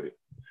good with it.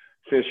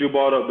 Since you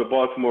brought up the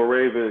Baltimore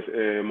Ravens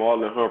and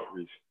Marlon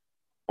Humphreys,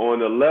 on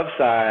the left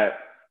side,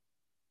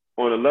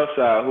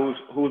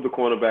 who's the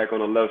cornerback on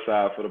the left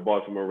side for the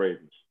Baltimore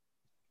Ravens?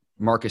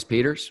 Marcus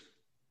Peters.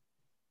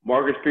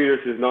 Marcus Peters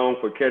is known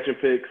for catching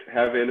picks,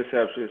 having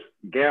interceptions,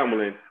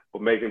 gambling,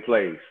 or making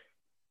plays.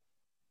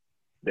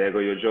 There go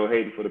your Joe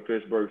Hayden for the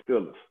Pittsburgh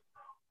Steelers.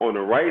 On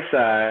the right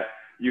side,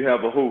 you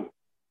have a who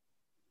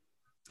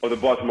of the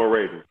Baltimore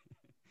Ravens?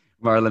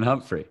 Marlon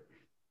Humphrey.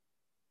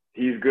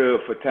 He's good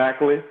for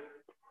tackling,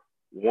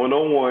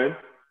 one-on-one,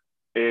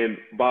 and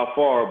by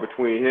far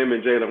between him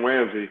and Jalen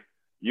Ramsey,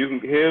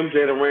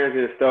 Jalen Ramsey,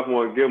 and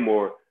Stephon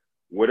Gilmore,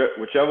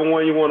 whichever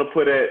one you want to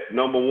put at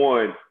number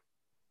one,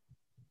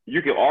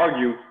 you can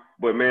argue,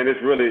 but man, it's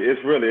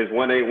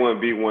 1A,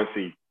 1B,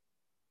 1C.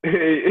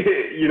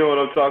 You know what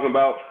I'm talking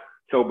about?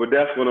 So, but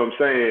that's what I'm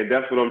saying.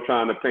 That's what I'm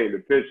trying to paint the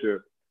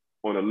picture.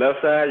 On the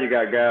left side, you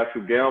got guys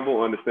who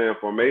gamble, understand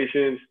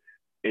formations.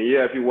 And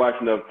yeah, if you watch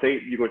enough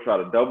tape, you're going to try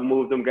to double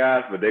move them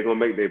guys, but they're going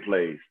to make their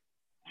plays.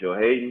 Joe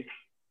Hayden,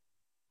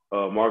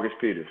 Marcus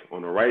Peters.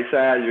 On the right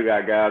side, you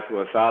got guys who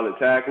are solid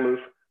tacklers,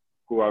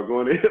 who are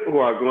going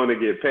to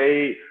get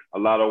paid, a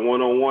lot of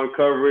one-on-one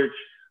coverage.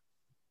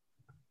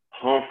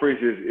 Humphreys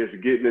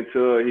is getting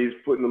into, he's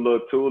putting a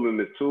little tool in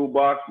the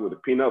toolbox with a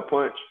peanut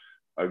punch.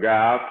 A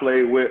guy I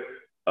played with,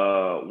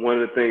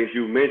 one of the things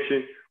you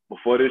mentioned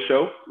before this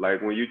show,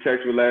 like when you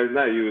texted me last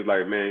night, you was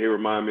like, man, he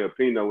reminded me of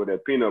Peanut with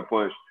that peanut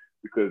punch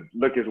because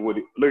look at what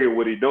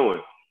he's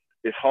doing.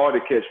 It's hard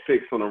to catch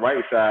picks on the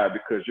right side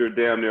because you're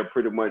damn near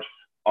pretty much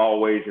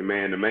always in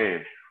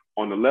man-to-man.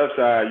 On the left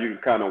side, you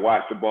can kind of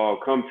watch the ball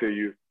come to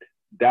you,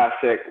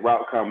 dissect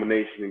route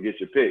combinations, and get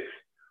your picks.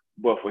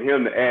 But for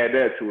him to add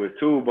that to his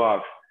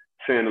toolbox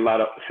says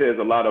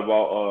a lot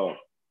about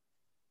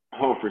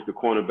Humphreys, the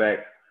cornerback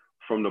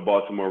from the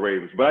Baltimore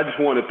Ravens. But I just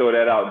wanted to throw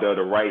that out there,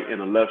 the right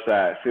and the left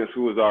side, since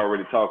we was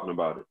already talking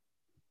about it.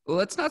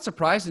 Well, it's not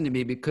surprising to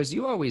me because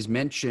you always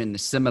mention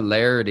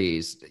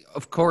similarities.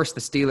 Of course,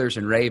 the Steelers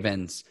and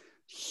Ravens,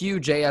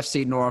 huge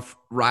AFC North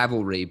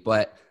rivalry,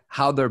 but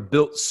how they're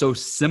built so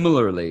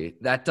similarly,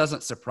 that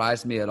doesn't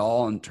surprise me at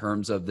all in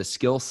terms of the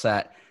skill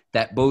set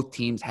that both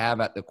teams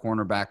have at the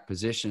cornerback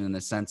position in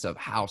the sense of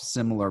how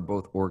similar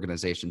both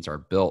organizations are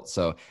built.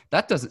 So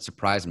that doesn't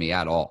surprise me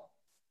at all.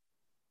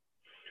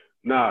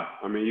 Nah,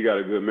 I mean, you got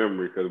a good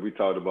memory because we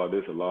talked about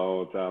this a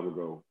long time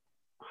ago.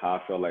 How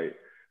I felt like,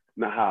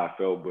 not how I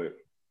felt, but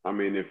I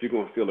mean, if you're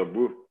going to steal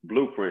a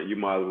blueprint, you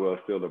might as well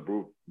steal a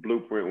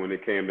blueprint when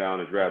it came down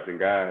to drafting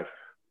guys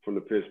from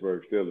the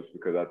Pittsburgh Steelers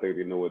because I think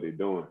they know what they're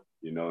doing.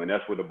 and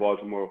that's what the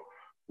Baltimore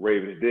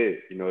Ravens did.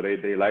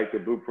 They liked the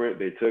blueprint.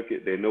 They took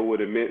it. They know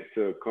what it meant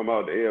to come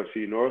out the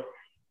AFC North.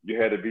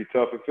 You had to be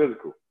tough and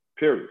physical,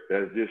 period.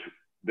 That's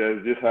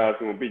just how it's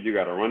going to be. You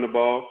got to run the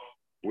ball,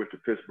 which the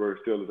Pittsburgh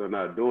Steelers are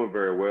not doing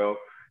very well.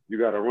 You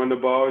got to run the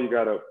ball. You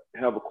got to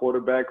have a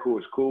quarterback who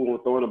is cool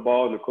on throwing the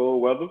ball in the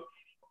cold weather.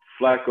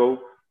 Flacco,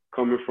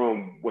 coming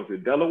from, was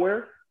it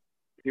Delaware?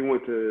 He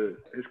went to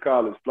his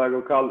college,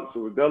 Flacco College,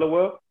 so it was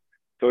Delaware.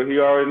 So he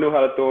already knew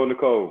how to throw in the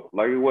cold.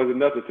 Like it wasn't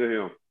nothing to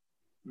him.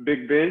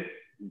 Big Ben,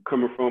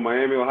 coming from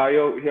Miami,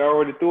 Ohio, he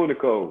already threw in the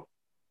cold.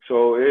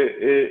 So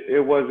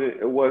it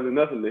wasn't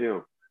nothing to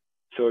him.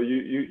 So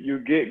you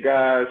get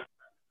guys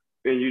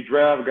and you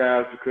draft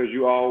guys because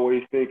you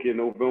always think in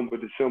November,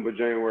 December,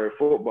 January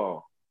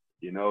football,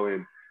 and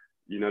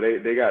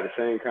they got the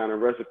same kind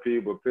of recipe,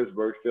 but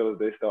Pittsburgh Steelers,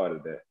 they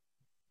started that.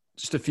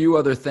 Just a few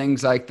other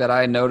things like that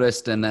I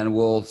noticed, and then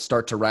we'll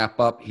start to wrap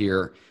up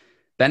here.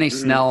 Benny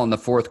Snell in the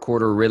fourth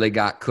quarter really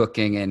got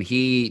cooking, and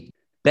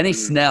Benny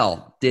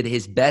Snell did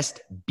his best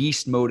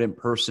beast mode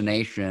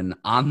impersonation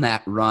on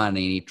that run, and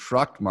he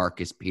trucked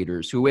Marcus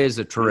Peters, who is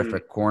a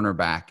terrific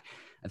cornerback.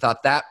 I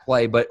thought that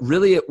play, but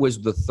really it was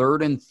the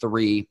 3rd and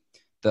 3,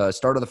 the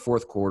start of the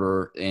fourth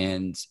quarter,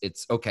 and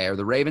it's okay. Are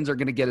the Ravens are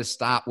going to get a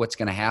stop? What's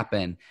going to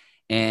happen?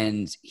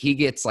 And he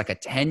gets like a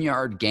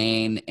 10-yard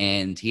gain,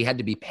 and he had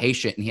to be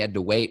patient, and he had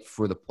to wait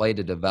for the play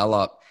to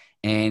develop,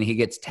 and he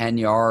gets 10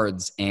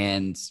 yards,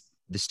 and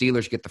the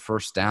Steelers get the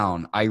first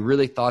down. I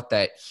really thought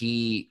that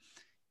he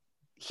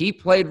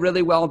played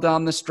really well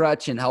down the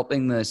stretch in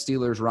helping the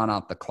Steelers run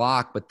out the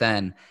clock. But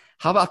then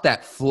how about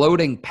that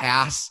floating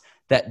pass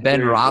that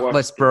Ben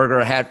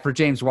Roethlisberger had for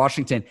James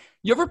Washington?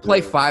 You ever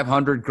play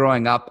 500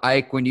 growing up,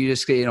 Ike, when you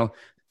just,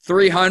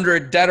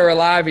 300 dead or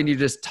alive and you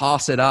just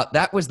toss it up?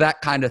 That was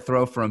that kind of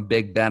throw from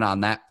Big Ben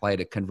on that play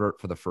to convert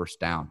for the first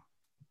down.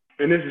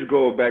 And this is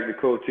going back to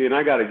Coach T, and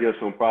I got to give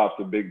some props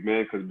to Big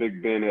Ben because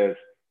Big Ben has,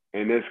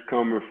 and this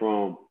coming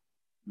from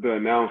the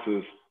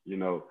announcers,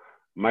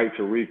 Mike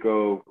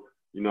Tirico.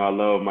 I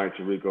love Mike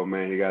Tirico,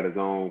 man. He got his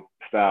own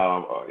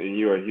style, and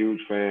you're a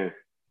huge fan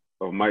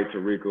of Mike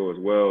Tirico as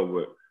well.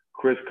 But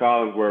Chris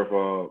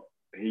Collinsworth,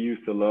 he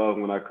used to love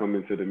when I come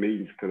into the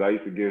meetings because I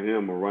used to give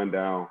him a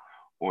rundown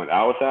on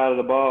our side of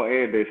the ball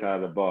and their side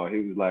of the ball. He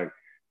was like,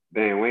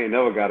 "Damn, we ain't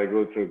never got to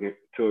go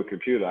to a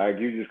computer.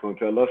 You just gonna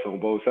tell us on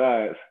both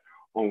sides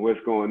on what's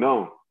going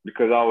on,"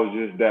 because I was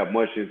just that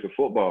much into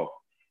football.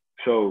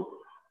 So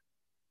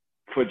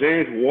for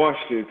James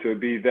Washington to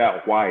be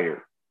that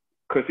wired,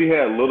 because he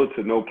had little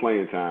to no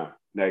playing time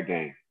that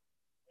game.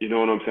 You know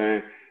what I'm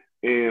saying?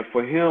 And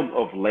for him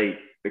of late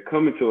to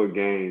come into a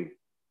game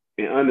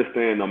and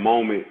understand the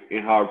moment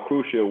and how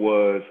crucial it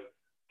was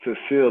to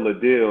seal a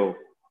deal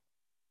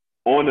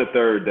on the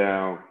 3rd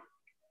down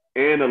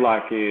and to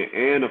lock in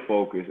and to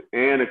focus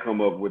and to come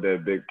up with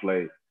that big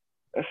play,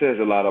 that says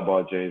a lot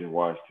about James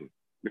Washington.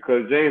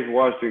 Because James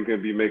Washington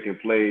can be making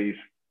plays,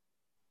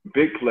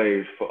 big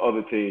plays for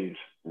other teams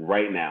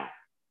right now.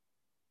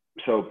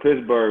 So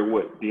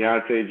Pittsburgh,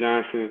 Deontay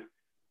Johnson,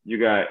 you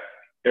got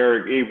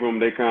Eric Ebron,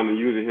 they kind of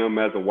using him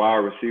as a wide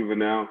receiver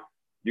now.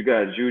 You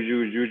got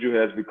Juju. Juju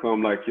has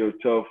become like your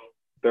tough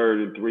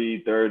 3rd and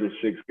 3, 3rd and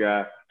 6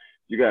 guy.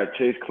 You got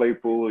Chase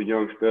Claypool, a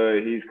young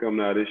stud. He's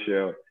coming out of his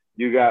shell.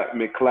 You got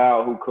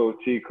McLeod, who Coach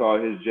T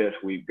called his jet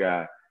sweep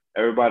guy.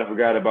 Everybody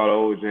forgot about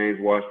old James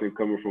Washington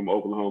coming from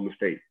Oklahoma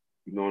State.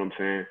 You know what I'm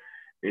saying?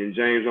 And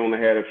James only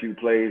had a few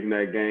plays in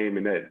that game,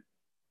 and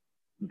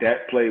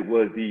that play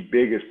was the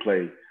biggest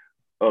play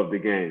of the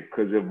game.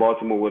 Because if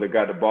Baltimore would have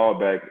got the ball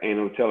back, ain't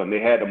no telling. They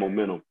had the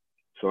momentum.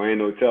 So ain't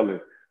no telling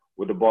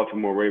what the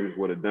Baltimore Ravens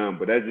would have done.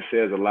 But that just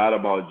says a lot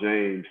about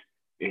James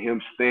and him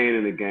staying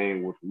in the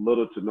game with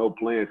little to no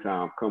playing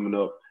time coming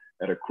up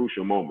at a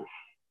crucial moment.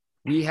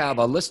 We have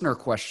a listener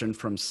question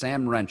from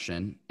Sam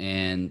Renshin,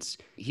 and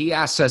he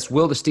asks us,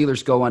 will the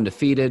Steelers go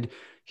undefeated?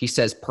 He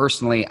says,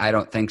 personally, I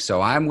don't think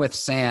so. I'm with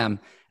Sam.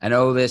 I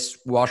know this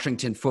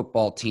Washington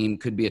football team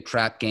could be a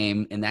trap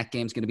game, and that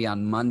game's going to be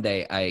on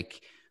Monday,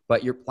 Ike.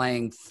 But you're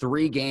playing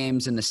 3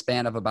 games in the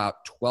span of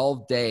about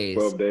 12 days.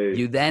 12 days.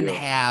 You then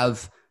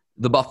have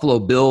the Buffalo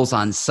Bills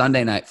on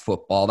Sunday Night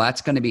Football.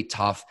 That's going to be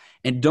tough.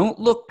 And don't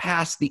look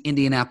past the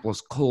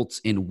Indianapolis Colts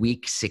in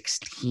Week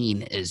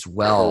 16 as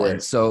well. Correct.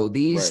 And so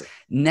these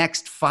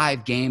next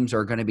 5 games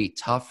are going to be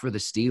tough for the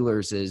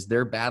Steelers as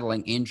they're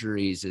battling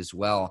injuries as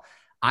well.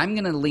 I'm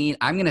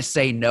going to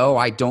say no.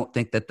 I don't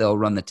think that they'll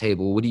run the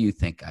table. What do you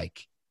think,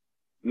 Ike?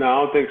 No, I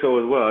don't think so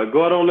as well.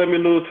 God don't let me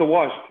lose to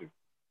Washington.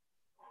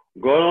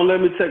 God don't let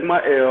me take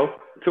my L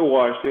to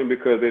Washington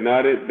because they're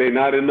not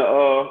in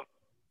the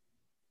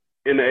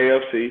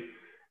AFC.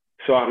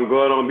 So I can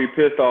go out and be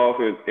pissed off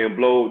and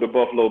blow the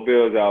Buffalo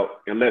Bills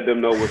out and let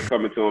them know what's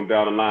coming to them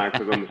down the line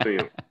because I'm gonna see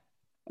them.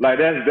 Like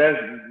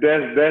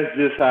that's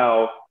just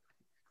how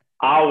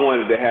I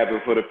wanted to happen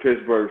for the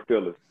Pittsburgh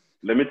Steelers.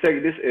 Let me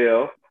take this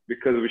L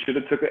because we should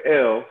have took an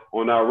L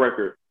on our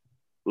record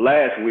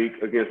last week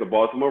against the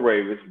Baltimore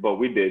Ravens, but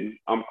we didn't.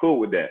 I'm cool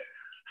with that.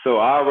 So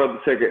I'd rather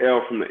take an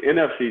L from the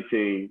NFC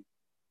team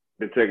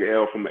than take an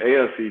L from the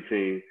AFC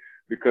team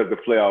because of the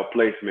playoff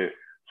placement.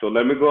 So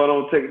let me go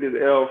on and take this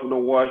L from the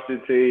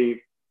Washington team,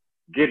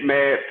 get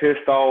mad,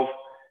 pissed off,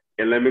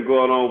 and let me go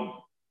on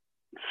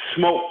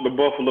smoke the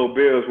Buffalo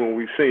Bills when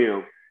we see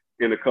them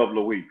in a couple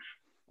of weeks.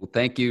 Well,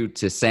 thank you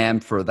to Sam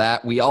for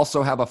that. We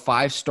also have a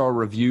 5-star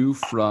review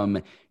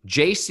from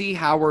JC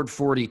Howard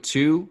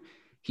 42.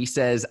 He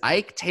says,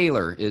 Ike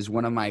Taylor is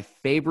one of my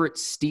favorite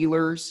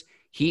Steelers.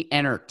 He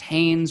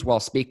entertains while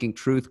speaking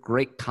truth.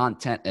 Great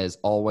content as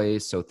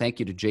always. So thank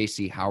you to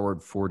JC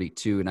Howard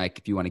 42. And Ike,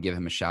 if you want to give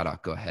him a shout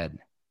out, go ahead.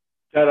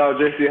 Shout out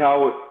JC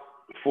Howard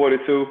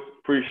 42.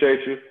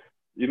 Appreciate you.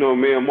 You know,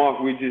 me and Mark,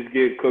 we just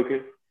get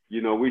cooking.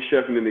 You know, we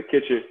chefing in the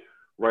kitchen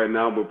right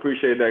now, but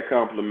appreciate that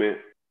compliment.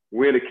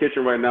 We're in the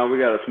kitchen right now. We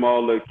got a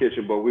small little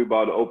kitchen, but we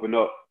about to open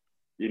up,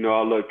 you know,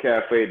 our little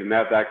cafe. And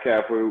after our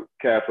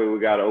cafe, we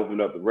got to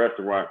open up the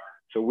restaurant.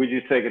 So we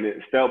just taking it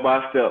step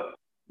by step,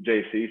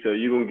 JC. So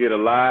you're going to get a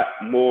lot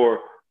more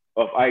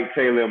of Ike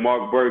Taylor and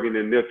Mark Bergen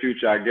in the near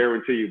future, I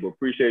guarantee you. But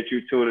appreciate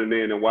you tuning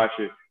in and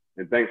watching,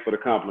 and thanks for the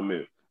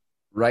compliment.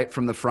 Right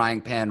from the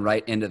frying pan,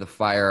 right into the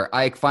fire.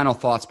 Ike, final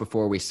thoughts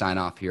before we sign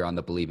off here on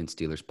the Believe in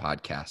Steelers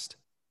podcast.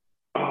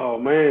 Oh,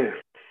 man.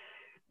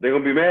 They're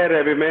going to be mad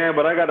at me, man,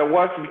 but I got to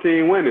watch the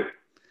team winning.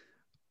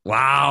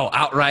 Wow,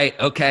 outright.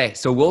 Okay,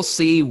 so we'll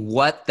see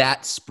what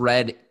that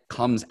spread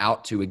comes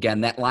out to.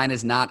 Again, that line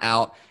is not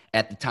out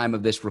at the time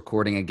of this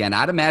recording. Again,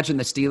 I'd imagine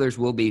the Steelers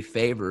will be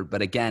favored.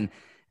 But again,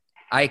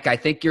 Ike, I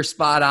think you're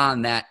spot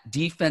on. That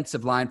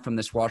defensive line from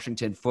this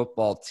Washington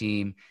football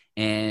team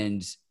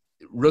and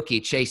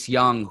rookie Chase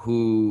Young,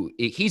 who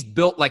he's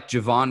built like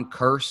Javon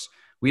Curse.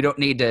 We don't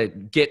need to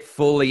get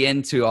fully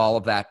into all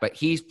of that, but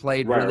he's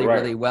played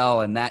really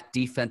well. And that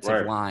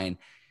defensive line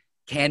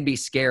can be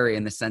scary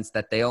in the sense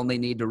that they only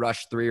need to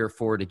rush 3 or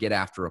 4 to get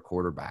after a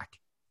quarterback.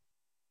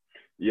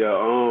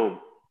 Yeah,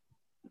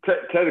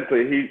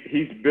 technically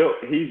he's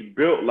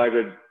built like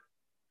a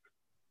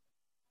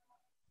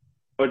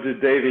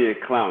Jadeveon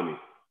Clowney,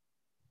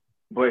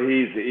 but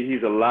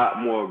he's a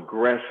lot more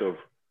aggressive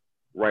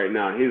right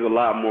now. He's a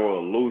lot more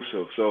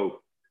elusive. So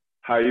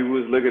how you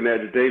was looking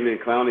at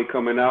Jadeveon Clowney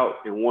coming out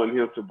and wanting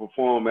him to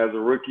perform as a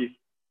rookie,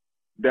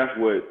 that's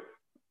what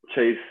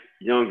Chase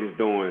Young is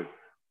doing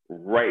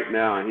right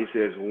now. And he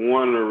says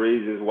one of the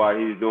reasons why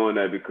he's doing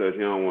that because he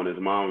don't want his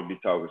mom to be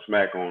talking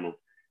smack on him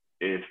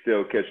and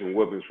still catching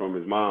whippings from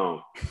his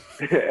mom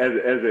as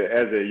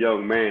a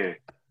young man,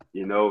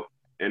 you know.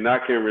 And I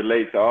can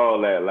relate to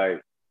all that.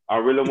 Like, I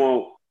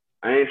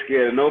ain't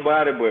scared of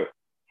nobody, but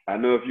I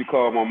know if you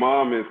call my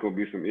mom, it's going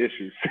to be some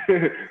issues.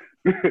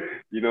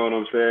 You know what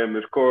I'm saying?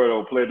 Miss Cora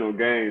don't play no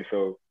games,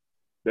 so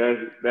that's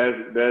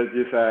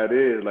just how it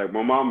is. Like,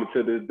 my mama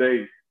to this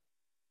day,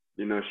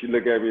 you know, she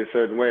look at me a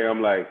certain way.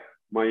 I'm like,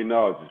 Mom, you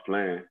know I was just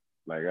playing.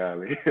 Like,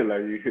 like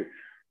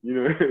you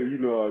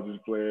know I was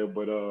just playing.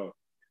 But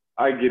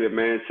I get it,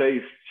 man.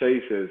 Chase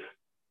is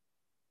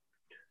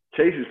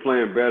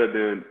playing better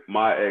than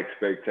my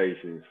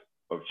expectations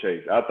of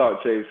Chase. I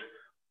thought Chase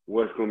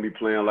was going to be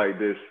playing like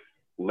this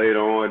later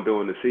on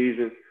during the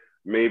season,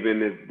 maybe in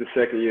the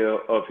second year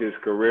of his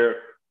career.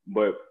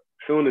 But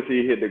as soon as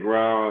he hit the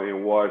ground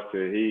in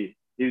Washington,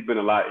 he's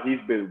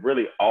been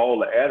really all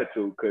the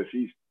attitude because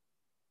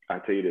I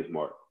tell you this,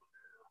 Mark.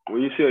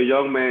 When you see a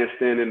young man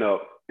standing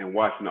up and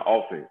watching the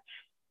offense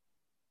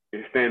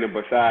and standing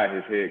beside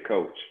his head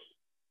coach,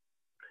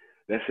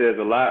 that says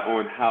a lot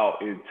on how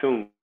in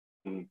tune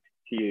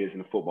he is in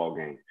the football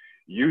game.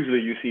 Usually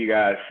you see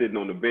guys sitting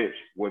on the bench,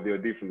 whether they're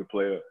a defensive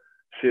player,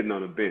 sitting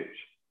on the bench.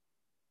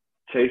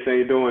 Chase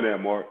ain't doing that,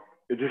 Mark.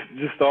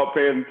 Just start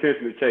paying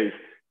attention to Chase.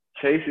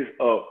 Chase is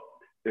up.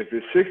 If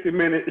it's 60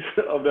 minutes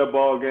of that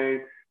ball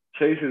game,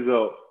 Chase is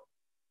up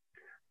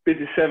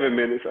 57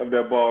 minutes of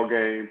that ball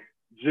game,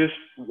 just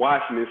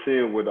watching and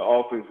seeing what the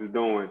offense is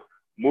doing,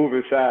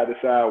 moving side to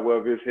side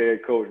wherever his head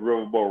coach,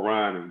 Riverboat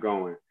Ryan, is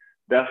going.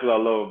 That's what I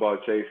love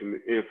about Chase.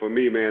 And for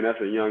me, man,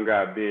 that's a young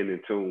guy being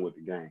in tune with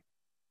the game.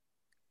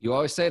 You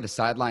always say the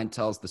sideline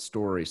tells the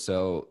story.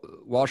 So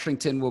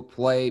Washington will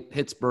play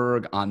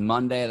Pittsburgh on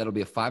Monday. That'll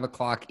be a 5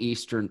 o'clock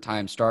Eastern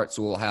time start.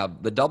 So we'll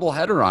have the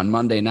doubleheader on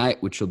Monday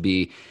night, which will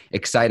be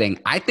exciting.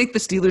 I think the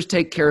Steelers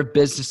take care of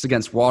business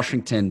against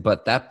Washington,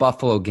 but that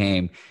Buffalo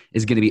game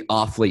is going to be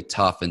awfully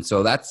tough. And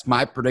so that's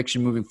my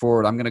prediction moving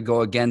forward. I'm going to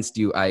go against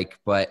you, Ike,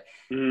 but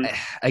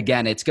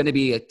again, it's going to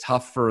be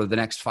tough for the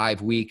next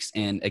 5 weeks.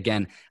 And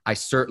again, I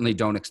certainly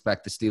don't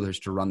expect the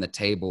Steelers to run the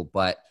table,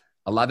 but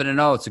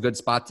 11-0, it's a good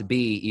spot to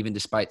be, even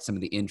despite some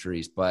of the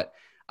injuries. But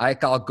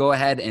Ike, I'll go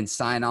ahead and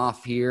sign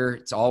off here.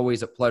 It's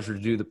always a pleasure to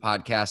do the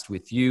podcast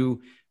with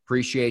you.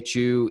 Appreciate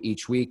you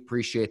each week.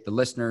 Appreciate the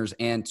listeners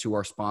and to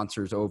our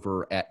sponsors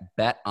over at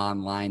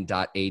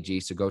betonline.ag.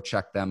 So go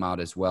check them out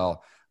as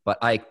well. But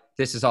Ike,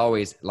 this is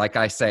always, like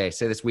I say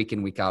this week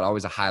in, week out,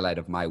 always a highlight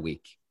of my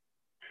week.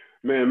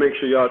 Man, make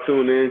sure y'all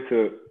tune in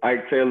to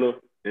Ike Taylor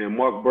and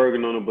Mark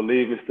Bergen on the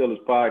Believe in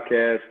Steelers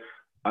podcast.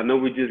 I know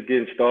we're just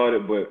getting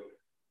started, but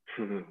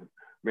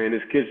man,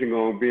 this kitchen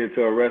gonna be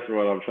into a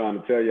restaurant. I'm trying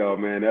to tell y'all,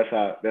 man. That's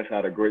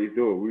how the greats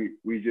do it.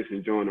 We just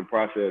enjoying the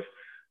process.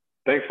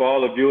 Thanks for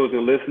all the viewers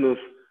and listeners.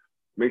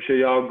 make sure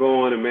y'all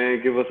go on and,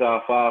 man, give us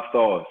our 5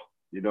 stars.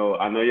 You know,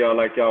 I know y'all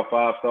like y'all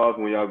 5 stars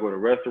when y'all go to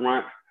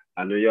restaurants.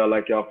 I know y'all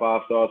like y'all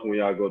 5 stars when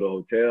y'all go to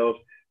hotels.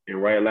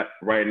 And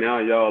right now,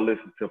 y'all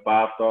listen to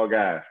 5-star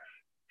guys.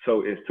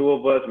 So it's 2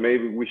 of us.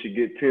 Maybe we should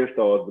get 10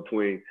 stars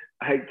between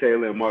Ike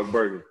Taylor and Mark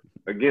Bergen.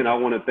 Again, I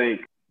want to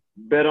thank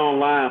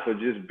BetOnline for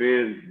just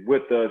being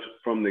with us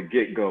from the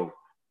get-go.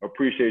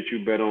 Appreciate you,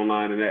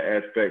 BetOnline, in that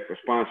aspect for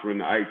sponsoring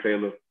the Ike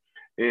Taylor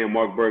and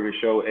Mark Bergen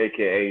Show,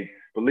 a.k.a.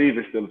 Believe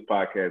in Steelers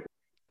Podcast.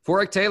 For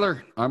Ike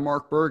Taylor, I'm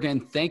Mark Bergen.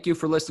 Thank you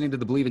for listening to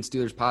the Believe in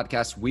Steelers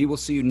podcast. We will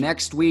see you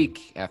next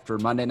week after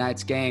Monday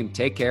night's game.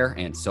 Take care,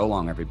 and so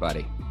long,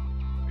 everybody.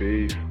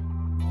 Peace.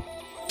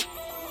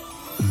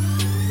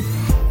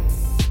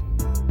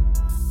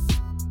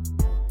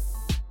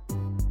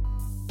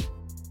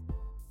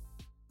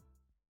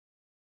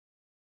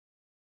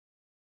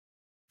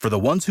 For the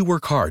ones who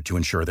work hard to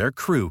ensure their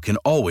crew can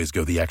always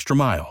go the extra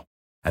mile,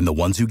 and the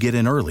ones who get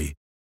in early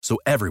so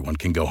everyone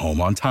can go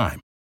home on time,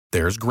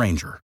 there's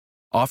Grainger,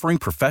 offering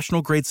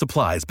professional-grade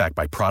supplies backed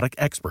by product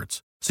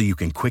experts so you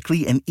can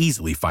quickly and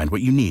easily find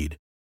what you need.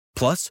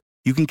 Plus,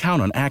 you can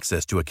count on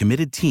access to a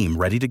committed team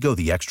ready to go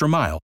the extra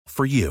mile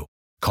for you.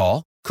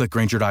 Call, click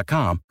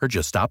Grainger.com, or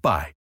just stop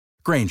by.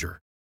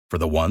 Grainger, for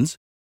the ones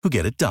who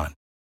get it done.